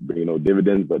it's not bringing no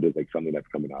dividends, but there's like something that's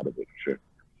coming out of it for sure.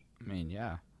 I mean,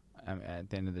 yeah. I mean, at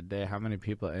the end of the day, how many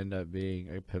people end up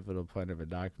being a pivotal point of a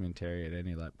documentary at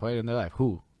any like point in their life?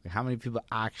 Who? Like, how many people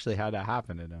actually had that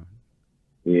happen to them?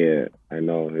 Yeah, I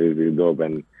know. He's dope,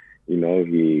 and he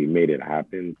made it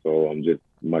happen. So I'm just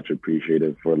much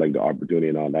appreciative for like the opportunity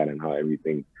and all that, and how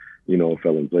everything,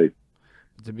 fell in place.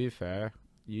 To be fair,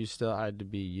 you still had to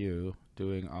be you,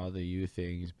 doing all the you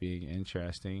things, being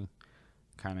interesting,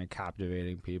 kind of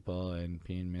captivating people, and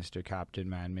being Mr. Captain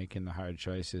Man, making the hard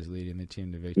choices, leading the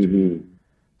team to victory. Hmm.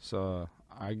 So,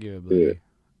 Yeah, arguably,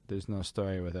 there's no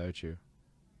story without you.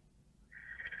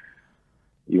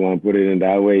 you want to put it in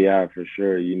that way? Yeah, for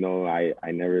sure.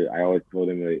 I always told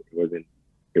him that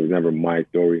it was never my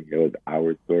story. It was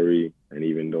our story, and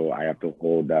even though I have to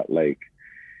hold that like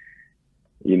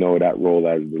that role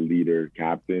as the leader,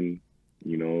 captain.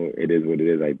 It is what it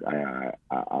is.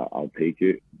 I'll take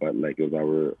it, but like it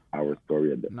was our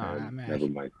story at the No, I end, mean, never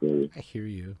my story. I hear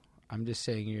you. I'm just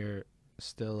saying you're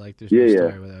still like there's Yeah, no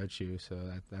yeah, story without you. So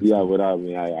that's yeah. the Without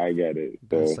me, I get it.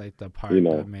 that's So like the you part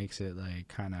that know, makes it like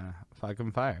kind of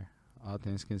fucking fire. All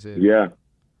things considered. yeah,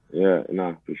 yeah.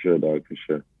 Nah, for sure, dog, for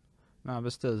sure. No,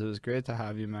 but still, it was great to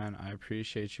have you, man. I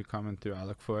appreciate you coming through. I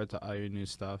look forward to all your new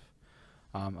stuff.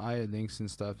 All your links and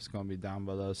stuff is gonna be down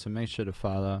below, so make sure to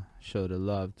follow, show the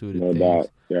love, do the No things. doubt.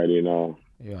 You already know.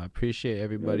 Yo, I appreciate You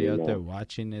everybody already out there know.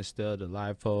 watching this still, the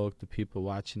live folk, the people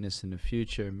watching this in the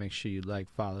future. Make sure you like,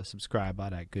 follow, subscribe, all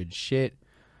that good shit.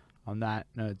 On that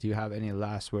note, do you have any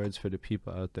last words for the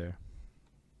people out there?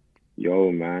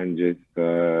 Yo, man, just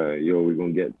we're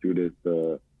gonna get through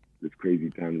this. this crazy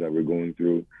times that we're going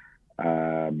through.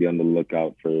 Be on the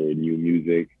lookout for new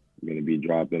music. We're gonna be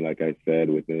dropping, like I said,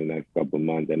 within the next couple of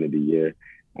months, end of the year.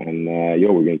 And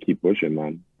yo, we're gonna keep pushing,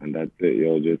 man. And that's it,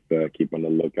 yo. Just keep on the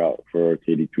lookout for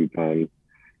KD2 times.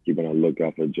 Keep on the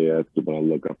lookout for JS. Keep on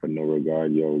the lookout for No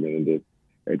Regard. Yo, we're gonna just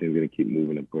everything's gonna keep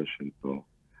moving and pushing. So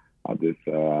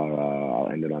I'll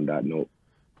end it on that note.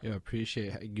 Yo,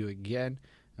 appreciate you again,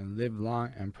 and live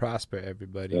long and prosper,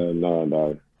 everybody. No,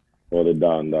 dog. Hold it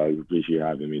down, dog. Appreciate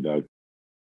having me, dog.